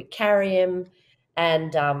 or do we carry him?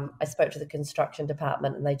 And I spoke to the construction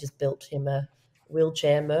department, and they just built him a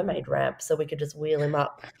wheelchair mermaid ramp, so we could just wheel him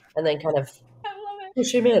up and then kind of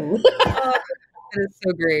push him in. That is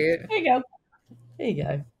so great. There you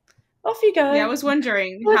go. Off you go. Yeah, I was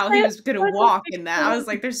wondering how he was going to walk in that. I was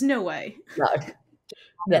like, there's no way.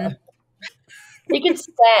 No. He can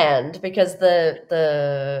stand, because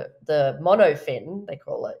the monofin, they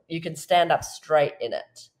call it, you can stand up straight in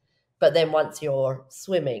it. But then once you're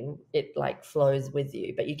swimming, it like flows with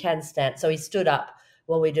you. But you can stand. So he stood up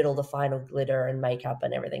while we did all the final glitter and makeup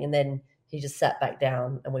and everything. And then he just sat back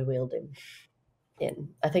down and we wheeled him in.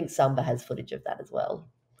 I think Samba has footage of that as well.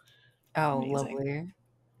 Oh, amazing. Lovely.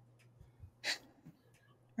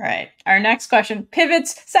 All right. Our next question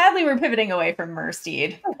pivots. Sadly, we're pivoting away from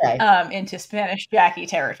MerStede into Spanish Jackie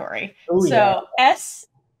territory. Ooh, so yeah.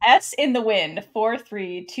 S in the wind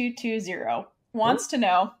 43220 wants to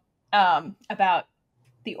know about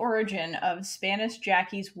the origin of Spanish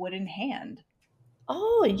Jackie's wooden hand.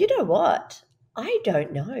 Oh, you know what? I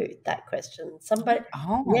don't know that question.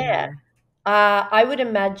 Yeah. I would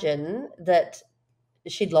imagine that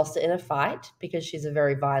she'd lost it in a fight, because she's a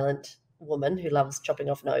very violent woman who loves chopping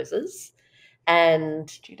off noses,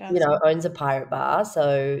 and owns a pirate bar.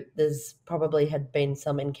 So there's probably had been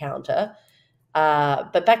some encounter.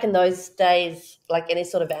 But back in those days, like any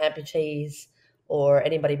sort of amputees or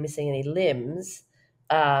anybody missing any limbs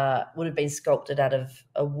would have been sculpted out of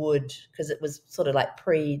a wood, because it was sort of like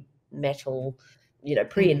pre-metal,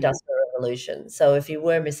 pre-industrial revolution. So if you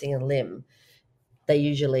were missing a limb, they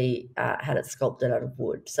usually had it sculpted out of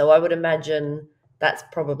wood. So I would imagine that's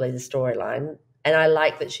probably the storyline. And I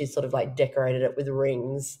like that she sort of like decorated it with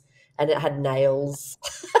rings, and it had nails.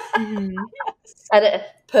 And it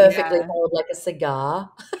perfectly held like a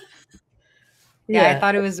cigar. Yeah, I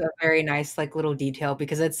thought it was a very nice like little detail,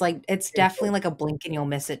 because it's definitely like a blink and you'll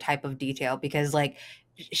miss it type of detail, because like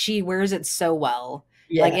she wears it so well.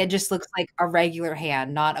 Yeah. Like it just looks like a regular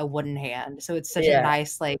hand, not a wooden hand. So it's such a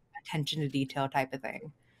nice like attention to detail type of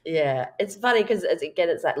thing. Yeah, it's funny because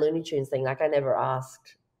it's that Looney Tunes thing. Like I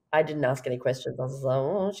didn't ask any questions. I was like,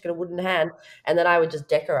 oh, she's got a wooden hand, and then I would just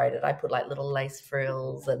decorate it. I put like little lace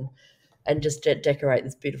frills and just decorate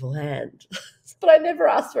this beautiful hand. But I never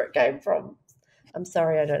asked where it came from. I'm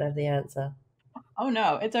sorry, I don't have the answer. Oh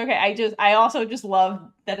no, it's okay. I also just love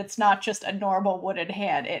that it's not just a normal wooden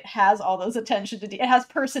hand. It has all those attention to it has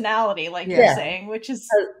personality, like you're saying, which is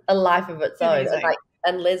a life of its own.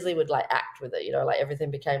 And Leslie would like act with it, like everything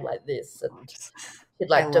became like this, and she'd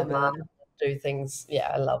like demand do things.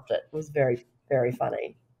 Yeah, I loved it. It was very, very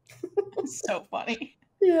funny. So funny.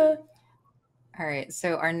 Yeah. All right.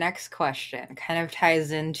 So our next question kind of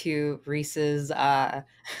ties into Reese's I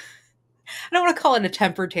don't want to call it a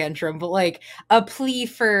temper tantrum, but like a plea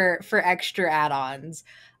for extra add-ons.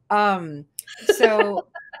 So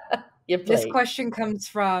this question comes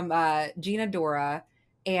from Gina Dora,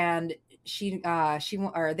 and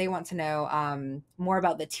they want to know more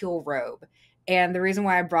about the teal robe. And the reason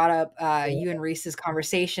why I brought up you and Reese's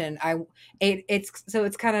conversation,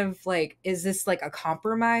 it's kind of like, is this like a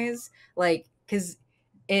compromise? Like, because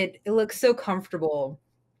it looks so comfortable.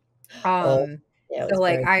 So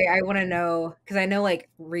like I want to know, because I know like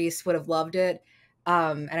Reese would have loved it,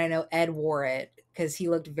 and I know Ed wore it because he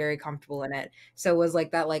looked very comfortable in it. So was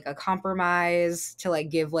like that like a compromise to like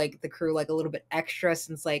give like the crew like a little bit extra,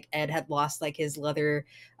 since like Ed had lost like his leather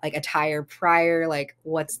like attire prior? Like,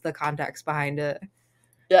 what's the context behind it?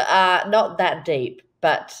 Not that deep,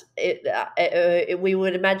 but we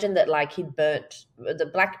would imagine that like he'd burnt the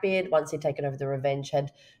Blackbeard, once he'd taken over the Revenge,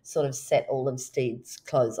 had sort of set all of Steed's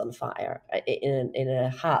clothes on fire in a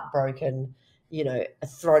heartbroken,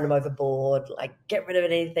 thrown him overboard, like get rid of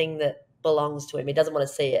anything that belongs to him. He doesn't want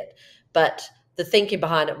to see it. But the thinking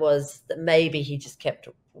behind it was that maybe he just kept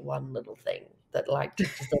one little thing that like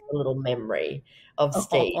just a little memory of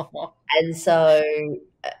Steed. And so,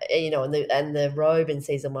 and the robe in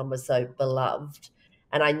season 1 was so beloved.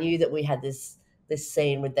 And I knew that we had this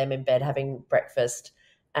scene with them in bed having breakfast.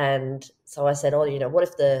 And so I said, what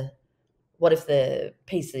if the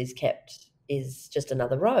piece that he's kept is just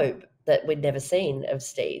another robe that we'd never seen of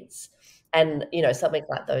Steed's? And, something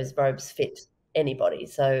like those robes fit anybody.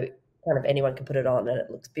 So kind of anyone can put it on and it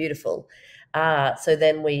looks beautiful. So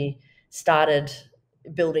then we started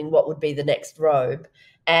building what would be the next robe.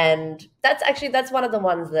 And that's one of the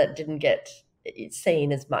ones that didn't get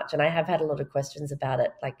seen as much. And I have had a lot of questions about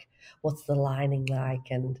it, like what's the lining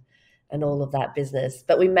like and all of that business.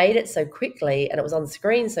 But we made it so quickly and it was on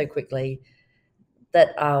screen so quickly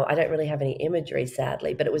that I don't really have any imagery,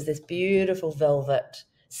 sadly, but it was this beautiful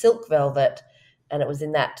silk velvet, and it was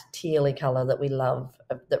in that tealy color that we love,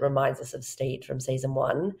 that reminds us of Steed from season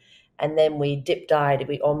 1. And then we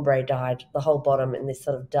ombre dyed the whole bottom in this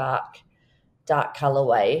sort of dark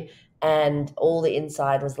colorway, and all the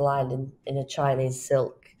inside was lined in a Chinese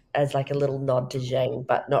silk as like a little nod to Zheng,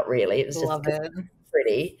 but not really. It was just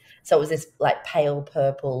pretty. So it was this like pale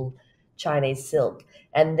purple Chinese silk.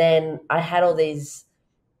 And then I had all these,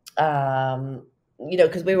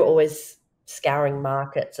 because we were always scouring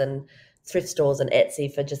markets and thrift stores and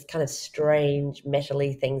Etsy for just kind of strange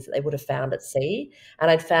metally things that they would have found at sea.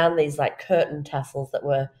 And I'd found these like curtain tassels that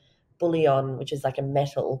were bullion, which is like a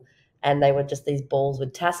metal, and they were just these balls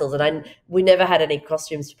with tassels. And we never had any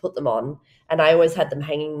costumes to put them on, and I always had them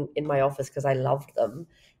hanging in my office because I loved them.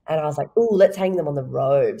 And I was like, "Ooh, let's hang them on the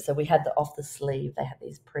robe." So we had off the sleeve, they had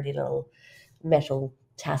these pretty little metal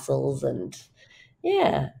tassels, and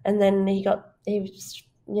yeah. And then he was,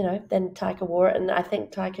 then Taika wore it, and I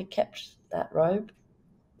think Taika kept that robe.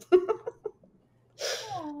 I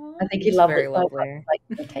think he loved it so much. Like,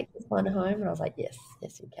 can I take this one home? And I was like, yes,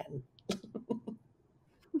 you can.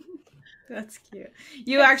 That's cute.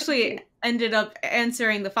 You actually ended up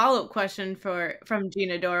answering the follow-up question from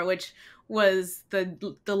Gina Dore, which was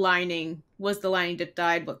the lining. Was the lining dipped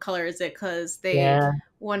dyed? What color is it? Because they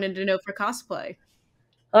wanted to know for cosplay.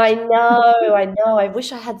 I know. I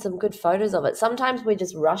wish I had some good photos of it. Sometimes we're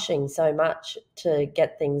just rushing so much to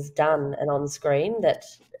get things done and on screen that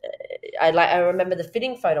I remember the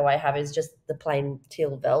fitting photo I have is just the plain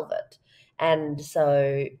teal velvet. And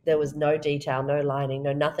so there was no detail, no lining,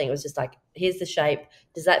 no nothing. It was just like, here's the shape.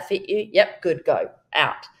 Does that fit you? Yep, good, go.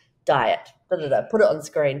 Out. Dye it. Put it on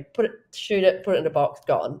screen. Shoot it, put it in a box,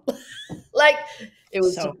 gone. Like, it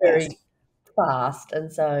was so very fast.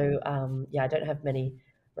 And so, I don't have many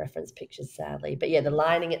reference pictures, sadly. But yeah, the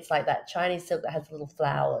lining, it's like that Chinese silk that has little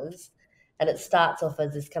flowers. And it starts off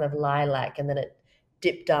as this kind of lilac, and then it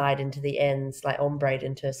dip dyed into the ends, like ombre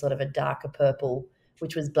into sort of a darker purple,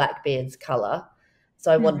 which was Blackbeard's color.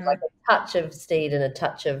 So I wanted like a touch of Steed and a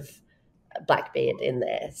touch of Blackbeard in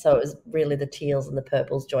there. So it was really the teals and the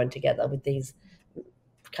purples joined together with these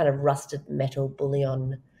kind of rusted metal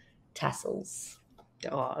bullion tassels.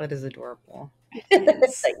 Oh, that is adorable.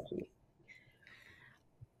 Thank you.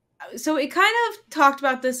 So we kind of talked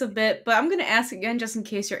about this a bit, but I'm going to ask again just in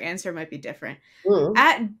case your answer might be different.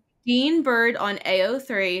 At Dean Bird on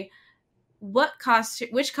AO3,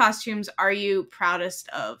 which costumes are you proudest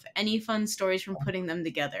of? Any fun stories from putting them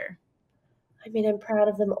together? I mean, I'm proud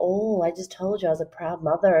of them all. I just told you I was a proud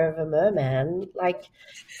mother of a merman. Like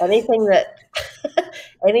anything that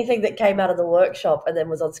came out of the workshop and then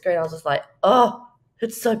was on screen, I was just like, oh,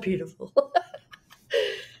 it's so beautiful.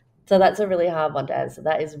 So that's a really hard one to answer.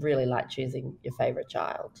 That is really like choosing your favorite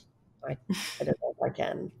child. I don't know if I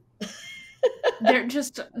can.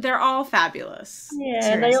 They're all fabulous. Yeah,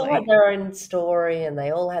 seriously. They all had their own story and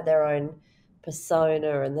they all had their own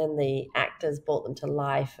persona, and then the actors brought them to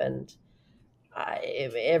life, and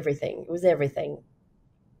everything. It was everything.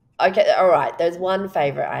 Okay, all right. There's one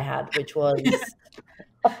favorite I had, which was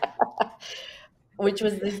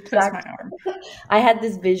this Twist my arm. I had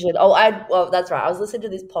this vision. Well, that's right. I was listening to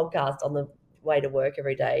this podcast on the way to work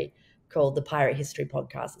every day called the Pirate History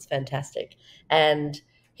Podcast. It's fantastic. And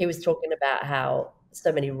he was talking about how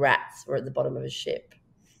so many rats were at the bottom of a ship.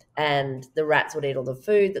 And the rats would eat all the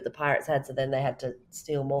food that the pirates had, so then they had to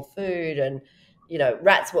steal more food. And,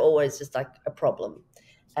 rats were always just like a problem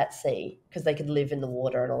at sea because they could live in the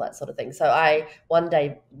water and all that sort of thing. So one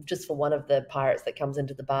day, just for one of the pirates that comes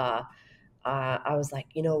into the bar, I was like,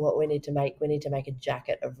 you know what, we need to make a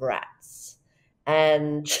jacket of rats.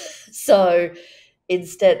 And so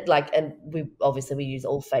instead, and we use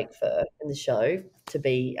all fake fur in the show to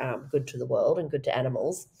be good to the world and good to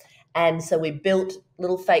animals. And so we built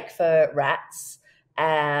little fake fur rats.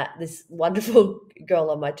 This wonderful girl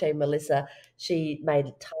on my team, Melissa, she made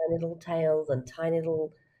tiny little tails and tiny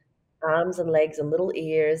little arms and legs and little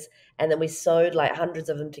ears. And then we sewed like hundreds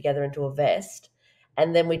of them together into a vest.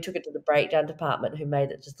 And then we took it to the breakdown department, who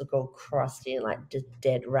made it just look all crusty and like just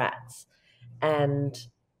dead rats. And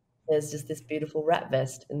there's just this beautiful rat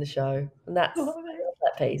vest in the show. And I love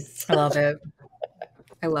that piece. I love it.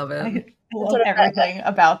 I love it. I love everything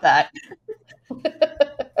about that.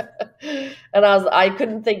 And I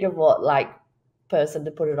couldn't think of what person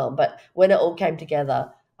to put it on, but when it all came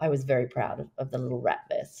together, I was very proud of the little rat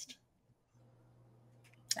vest.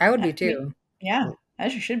 I would be too. Yeah,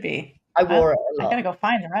 as you should be. I wore it a lot. I gotta go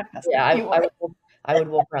find the rat vest. Yeah, I would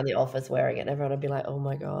walk around the office wearing it, and everyone would be like, "Oh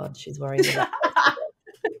my god, she's wearing it."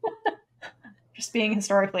 Just being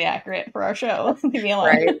historically accurate for our show. Leave me alone.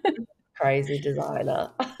 Right? Crazy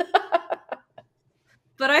designer.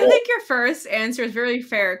 But I think your first answer is very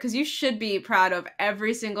fair because you should be proud of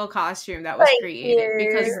every single costume that was created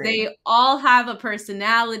because they all have a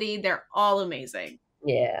personality. They're all amazing.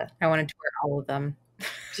 Yeah. I wanted to wear all of them.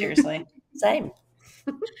 Seriously. Same.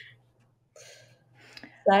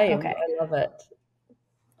 Okay. I love it.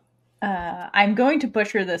 I'm going to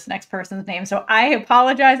butcher this next person's name, so I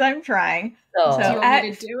apologize. I'm trying. Oh. Do you want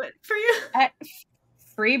me to do it for you? At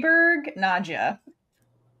Freiburg Nadia.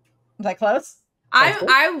 Was I close?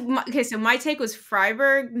 Okay, so my take was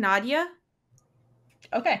Freiburg Nadia.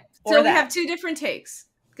 Okay. So we have two different takes.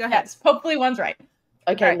 Go ahead. Yes, hopefully one's right.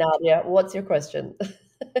 Okay, right. Nadia, what's your question?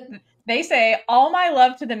 They say, all my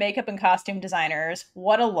love to the makeup and costume designers.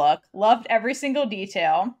 What a look. Loved every single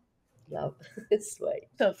detail. Love. It's sweet.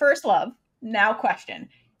 So first love. Now question.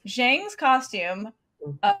 Zhang's costume,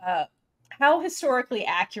 how historically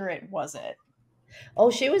accurate was it?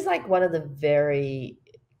 Oh, she was like one of the very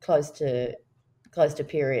close to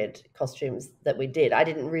period costumes that we did. I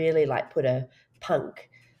didn't really put a punk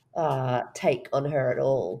take on her at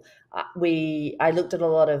all. I looked at a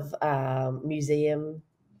lot of museum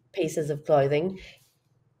pieces of clothing.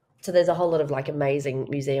 So there's a whole lot of amazing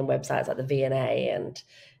museum websites like the V&A and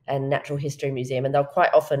Natural History Museum, and they'll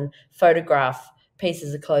quite often photograph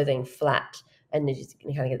pieces of clothing flat, and you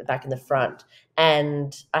kind of get the back and the front.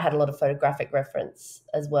 And I had a lot of photographic reference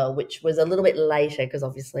as well, which was a little bit later because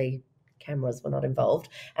obviously cameras were not involved.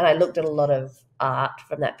 And I looked at a lot of art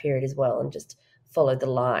from that period as well and just followed the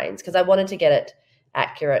lines because I wanted to get it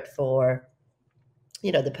accurate for,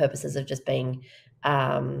 the purposes of just being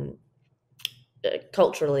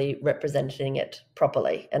culturally representing it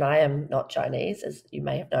properly. And I am not Chinese, as you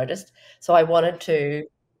may have noticed. So I wanted to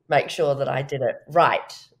make sure that I did it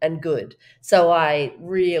right and good. So I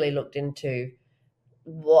really looked into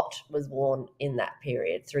what was worn in that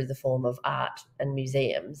period through the form of art and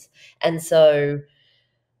museums. And so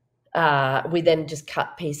we then just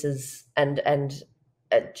cut pieces and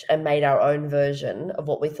made our own version of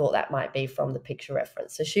what we thought that might be from the picture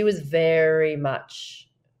reference. So she was very much,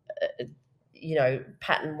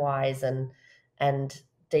 pattern-wise and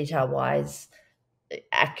detail-wise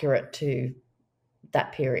accurate to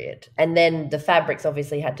that period. And then the fabrics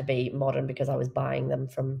obviously had to be modern because I was buying them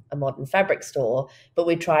from a modern fabric store, but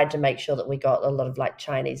we tried to make sure that we got a lot of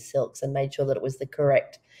Chinese silks and made sure that it was the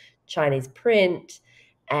correct Chinese print.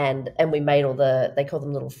 And we made they call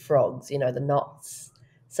them little frogs, the knots.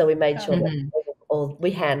 So we made sure that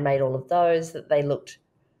we handmade all of those, that they looked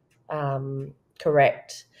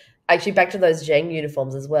correct. Actually, back to those Zhang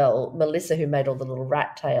uniforms as well, Melissa, who made all the little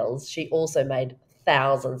rat tails, she also made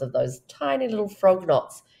thousands of those tiny little frog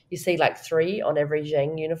knots. You see 3 on every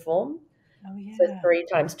Zhang uniform. Oh, yeah. So 3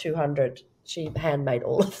 times 200. She handmade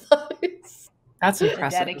all of those. That's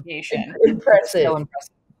impressive. Dedication. Impressive. So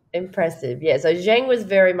impressive. Impressive. Yeah. So Zhang was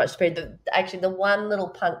very much spared. Actually, the one little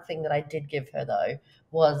punk thing that I did give her, though,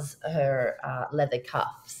 was her leather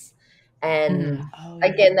cuffs. And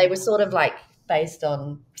again, they were sort of based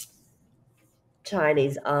on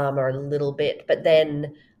Chinese armor a little bit, but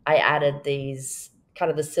then I added these kind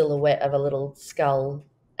of the silhouette of a little skull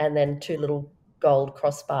and then 2 little gold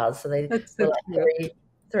crossbars. So they That's were so like cute.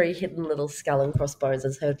 three hidden little skull and crossbows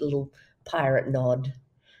as her little pirate nod.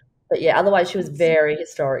 But yeah, otherwise she was very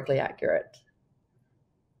historically accurate.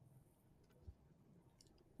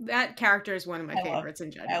 That character is one of my favorites in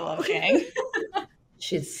general. I love Jang.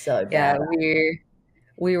 She's so bad. Yeah,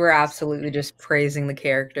 we were absolutely just praising the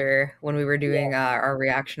character when we were doing our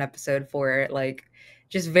reaction episode for it. Like,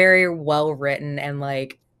 just very well written, and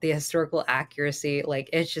like the historical accuracy. Like,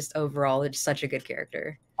 it's just overall, it's such a good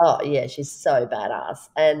character. Oh yeah, she's so badass,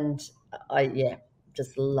 and I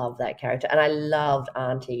just love that character. And I loved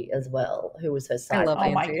Auntie as well, who was her side. Oh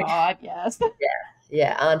my god, yes.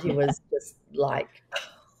 Yeah, Auntie was just like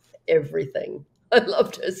everything. I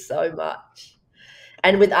loved her so much.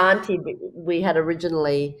 And with Auntie, we had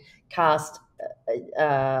originally cast,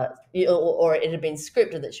 or it had been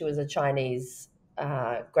scripted that she was a Chinese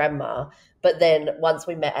grandma. But then once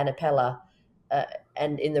we met Annapella,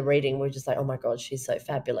 and in the reading, we were just like, oh my God, she's so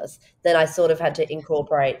fabulous. Then I sort of had to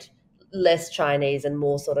incorporate less Chinese and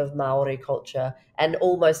more sort of Maori culture, and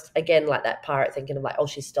almost, again, like that pirate thinking of like, oh,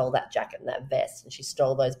 she stole that jacket and that vest, and she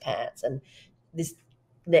stole those pants, and this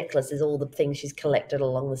necklace is all the things she's collected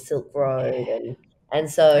along the Silk Road. And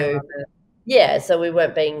so, so we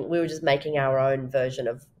were just making our own version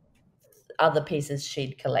of other pieces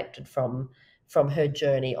she'd collected from her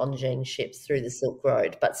journey on Zheng's ships through the Silk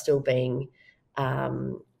Road, but still being,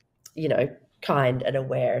 kind and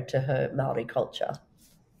aware to her Maori culture.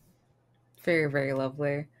 Very, very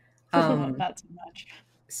lovely. Not too much.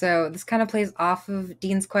 So this kind of plays off of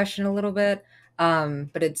Dean's question a little bit,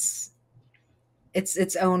 but it's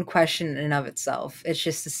its own question in and of itself. It's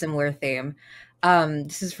just a similar theme.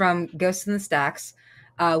 This is from Ghost in the Stacks.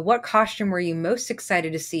 What costume were you most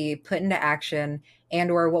excited to see put into action, and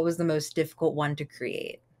or what was the most difficult one to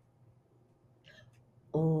create?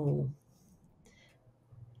 Oh,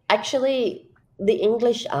 actually, the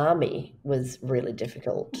English Army was really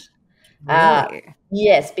difficult. Really?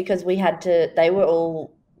 Yes, because they were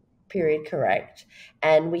all period correct,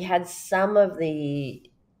 and we had some of the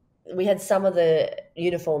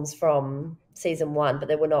uniforms from season 1, but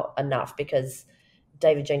they were not enough because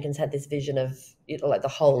David Jenkins had this vision of like the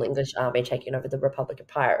whole English Army taking over the Republic of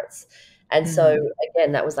Pirates. And so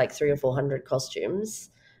again, that was like 300 or 400 costumes,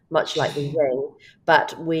 much like the Ring.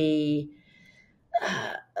 But we,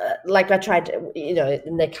 I tried to,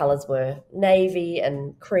 and their colors were navy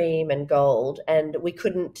and cream and gold, and we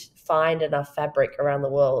couldn't find enough fabric around the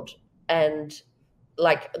world. And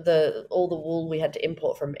like all the wool we had to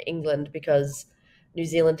import from England because New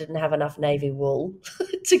Zealand didn't have enough navy wool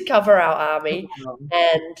to cover our army.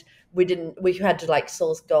 And we had to like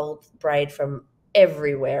source gold braid from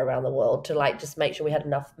everywhere around the world to like just make sure we had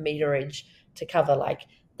enough meterage to cover like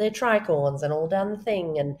their tricorns and all down the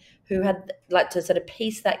thing. And who had like to sort of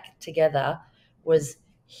piece that together was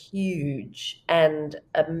huge and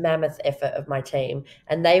a mammoth effort of my team.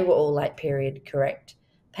 And they were all like period correct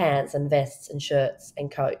pants and vests and shirts and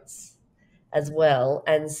coats as well.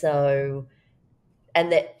 And so,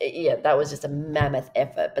 that was just a mammoth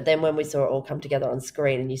effort. But then when we saw it all come together on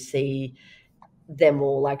screen and you see them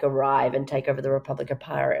all like arrive and take over the Republic of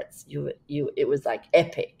Pirates, it was like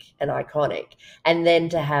epic and iconic. And then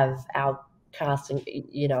to have our cast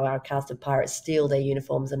of pirates steal their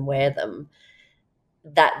uniforms and wear them,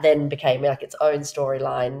 that then became like its own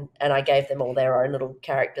storyline, and I gave them all their own little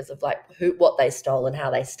characters of like what they stole and how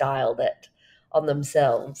they styled it on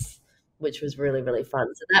themselves, which was really, really fun.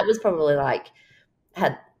 So that was probably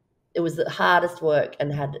it was the hardest work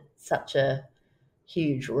and had such a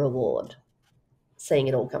huge reward seeing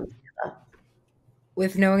it all come together.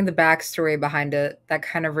 With knowing the backstory behind it, that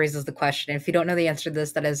kind of raises the question. If you don't know the answer to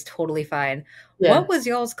this, that is totally fine. Yeah. What was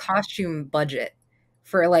y'all's costume budget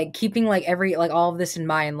for like keeping like all of this in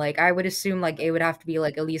mind? Like I would assume like it would have to be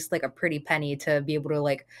like at least like a pretty penny to be able to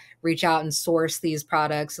like reach out and source these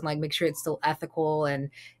products and like make sure it's still ethical,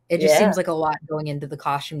 and it just seems like a lot going into the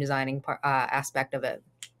costume designing aspect of it.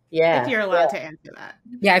 Yeah, if you're allowed to answer that.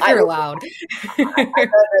 Yeah, if you're allowed. I don't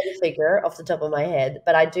know the figure off the top of my head,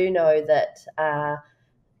 but I do know that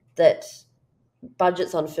that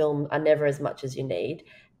budgets on film are never as much as you need.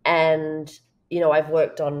 And I've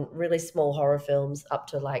worked on really small horror films up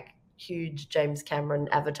to like huge James Cameron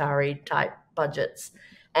Avatar-y type budgets,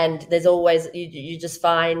 and there's always you just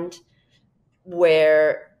find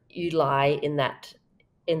where you lie in that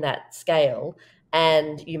scale,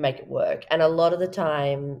 and you make it work. And a lot of the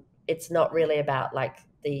time it's not really about like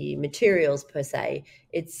the materials per se.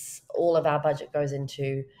 It's all of our budget goes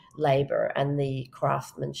into labor and the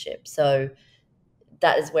craftsmanship. So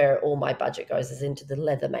that is where all my budget goes, is into the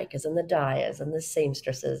leather makers and the dyers and the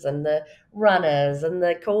seamstresses and the runners and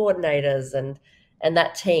the coordinators, and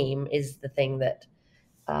that team is the thing that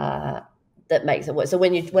that makes it work. So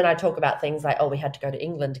when I talk about things like, oh, we had to go to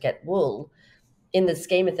England to get wool, in the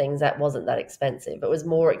scheme of things, that wasn't that expensive. It was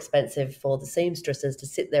more expensive for the seamstresses to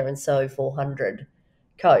sit there and sew 400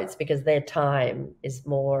 coats, because their time is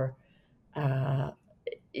more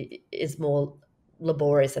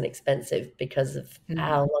laborious and expensive because of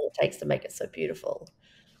how long it takes to make it so beautiful.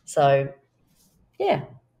 So, yeah.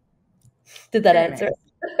 Did that answer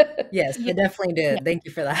it? Yes, it definitely did. Yeah. Thank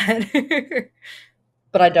you for that.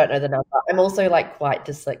 But I don't know the number. I'm also like quite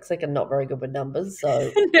dyslexic and not very good with numbers.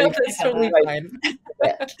 So no, that's totally fine.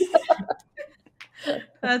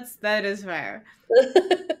 That is fair.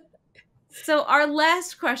 So our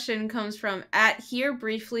last question comes from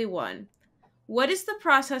 @HereBriefly1. What is the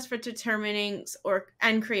process for determining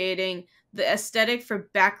and creating the aesthetic for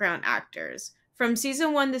background actors? From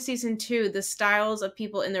season 1 to season 2, the styles of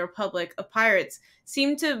people in the Republic of Pirates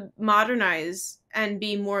seem to modernize and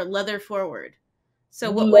be more leather forward. So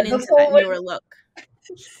what went into that newer look?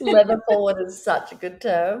 Leather forward is such a good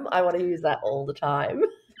term. I want to use that all the time.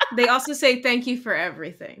 They also say thank you for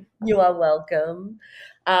everything. You are welcome.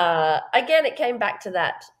 Again, it came back to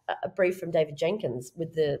that brief from David Jenkins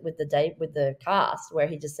with the cast, where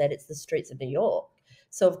he just said it's the streets of New York.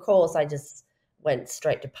 So of course I just went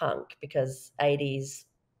straight to punk, because 80s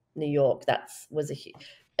New York, it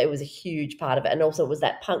was a huge part of it, and also it was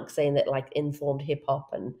that punk scene that like informed hip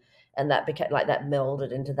hop, and that became like that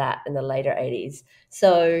melded into that in the later 80s.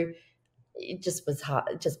 So it just was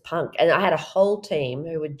just punk. And I had a whole team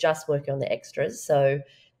who were just working on the extras. So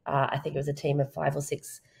I think it was a team of 5 or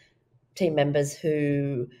 6 team members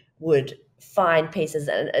who would find pieces,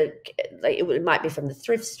 and it might be from the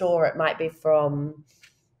thrift store, it might be from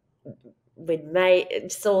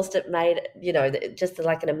sourced it, made, just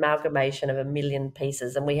like an amalgamation of a million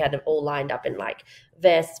pieces, and we had it all lined up in like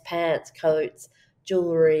vests, pants, coats,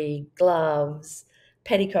 jewelry, gloves,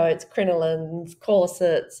 petticoats, crinolines,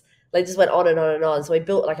 corsets. They just went on and on and on. So we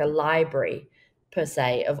built like a library per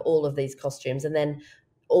se of all of these costumes, and then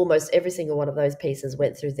almost every single one of those pieces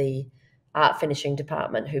went through the art finishing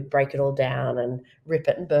department, who break it all down and rip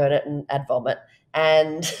it and burn it and add vomit,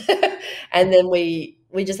 and and then we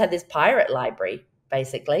just had this pirate library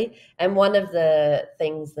basically. And one of the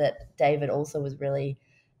things that David also was really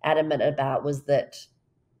adamant about was that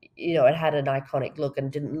it had an iconic look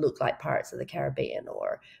and didn't look like Pirates of the Caribbean,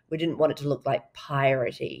 or we didn't want it to look like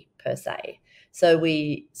piratey per se. So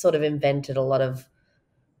we sort of invented a lot of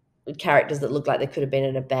characters that looked like they could have been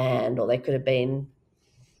in a band, or they could have been,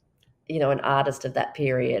 an artist of that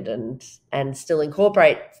period, and still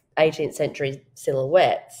incorporate 18th century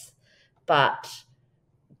silhouettes, but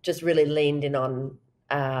just really leaned in on,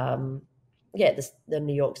 the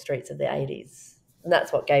New York streets of the 80s. And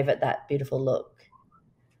that's what gave it that beautiful look.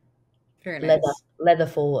 Very nice. Leather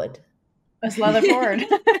forward. It's leather forward.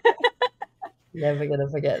 Never going to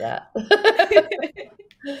forget that.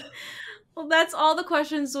 Well, that's all the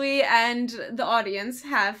questions we and the audience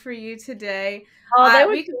have for you today.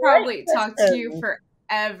 We could probably talk to you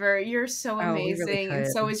forever. You're so amazing, really, and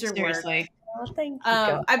so is your Seriously. work. Oh, thank you.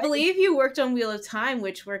 I believe you worked on Wheel of Time,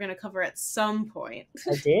 which we're going to cover at some point.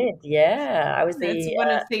 I did, yeah. I was That's one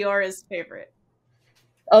of Theora's favorite.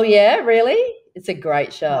 Oh yeah, really? It's a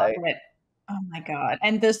great show. Oh my god!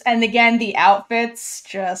 And again, the outfits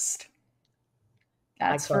just.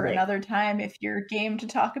 That's iconic. For another time if you're game to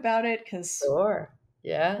talk about it, because sure,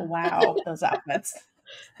 yeah. Wow, those outfits.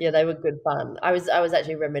 Yeah, they were good fun. I was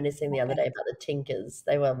actually reminiscing the other day about the Tinkers.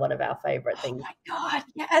 They were one of our favorite things. Oh my god,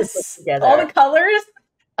 yes! All the colors.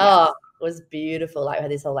 Oh, it was beautiful. Like we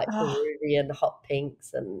had this whole like Peruvian hot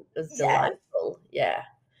pinks, and it was delightful. Yeah.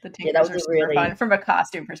 The Tinkers are super fun from a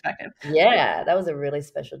costume perspective. Yeah, that was a really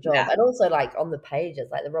special job. Yeah. And also, like, on the pages,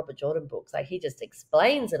 like the Robert Jordan books, like, he just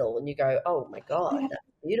explains it all, and you go, oh, my God, that's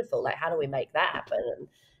beautiful. Like, how do we make that happen? And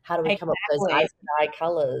how do we come up with those ice and eye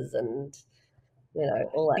colors and,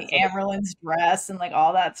 all that the Amerlin's dress and, like,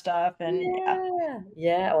 all that stuff. And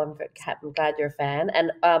yeah. Oh, I'm glad you're a fan.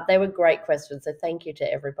 And they were great questions. So thank you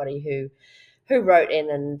to everybody who wrote in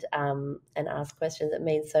and asked questions. It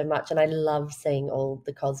means so much, and I love seeing all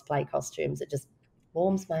the cosplay costumes. It just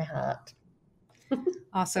warms my heart.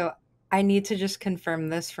 Also, I need to just confirm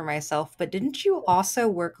this for myself, but didn't you also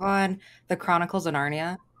work on the Chronicles of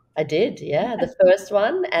Narnia? I did, yeah. The first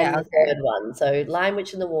one and the third one. So Lion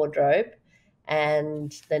Witch in the Wardrobe,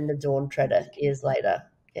 and then the Dawn Treader years later.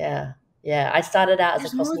 Yeah. I started out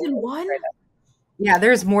as a more than one. Treader. Yeah,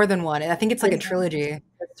 there's more than one. I think it's like a trilogy.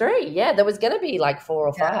 3, yeah. There was going to be like 4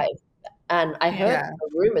 or 5. And I heard a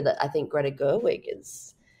rumor that I think Greta Gerwig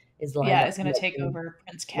is lined up. Is going to take over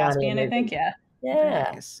Prince Caspian, I think. Yeah.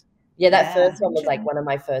 Nice. Yeah, that first one was like one of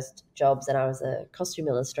my first jobs, and I was a costume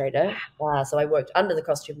illustrator. So I worked under the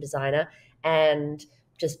costume designer and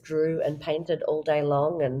just drew and painted all day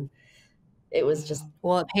long, and it was just...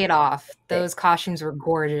 Well, it paid off. Those costumes were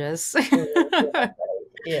gorgeous.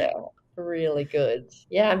 Yeah, really good.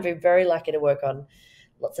 Yeah, I'm very lucky to work on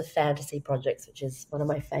lots of fantasy projects, which is one of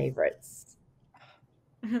my favorites.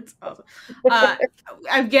 That's awesome.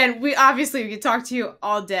 Again, we could talk to you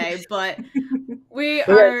all day, but we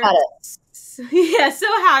are so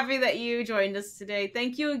happy that you joined us today.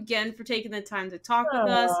 Thank you again for taking the time to talk with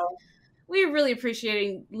us. We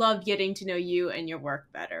really love getting to know you and your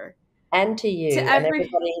work better. And to you and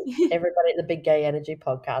everybody at the Big Gay Energy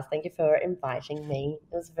podcast. Thank you for inviting me.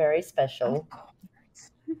 It was very special.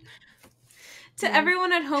 To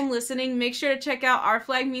everyone at home listening, make sure to check out Our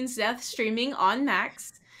Flag Means Death streaming on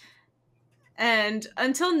Max. And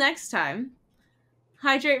until next time,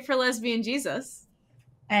 hydrate for lesbian Jesus.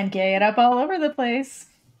 And gay it up all over the place.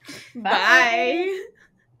 Bye.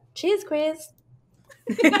 Cheers, quiz.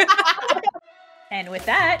 And with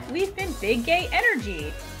that, we've been Big Gay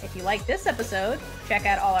Energy. If you like this episode, check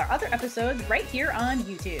out all our other episodes right here on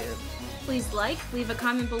YouTube. Please leave a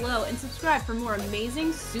comment below, and subscribe for more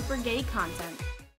amazing super gay content.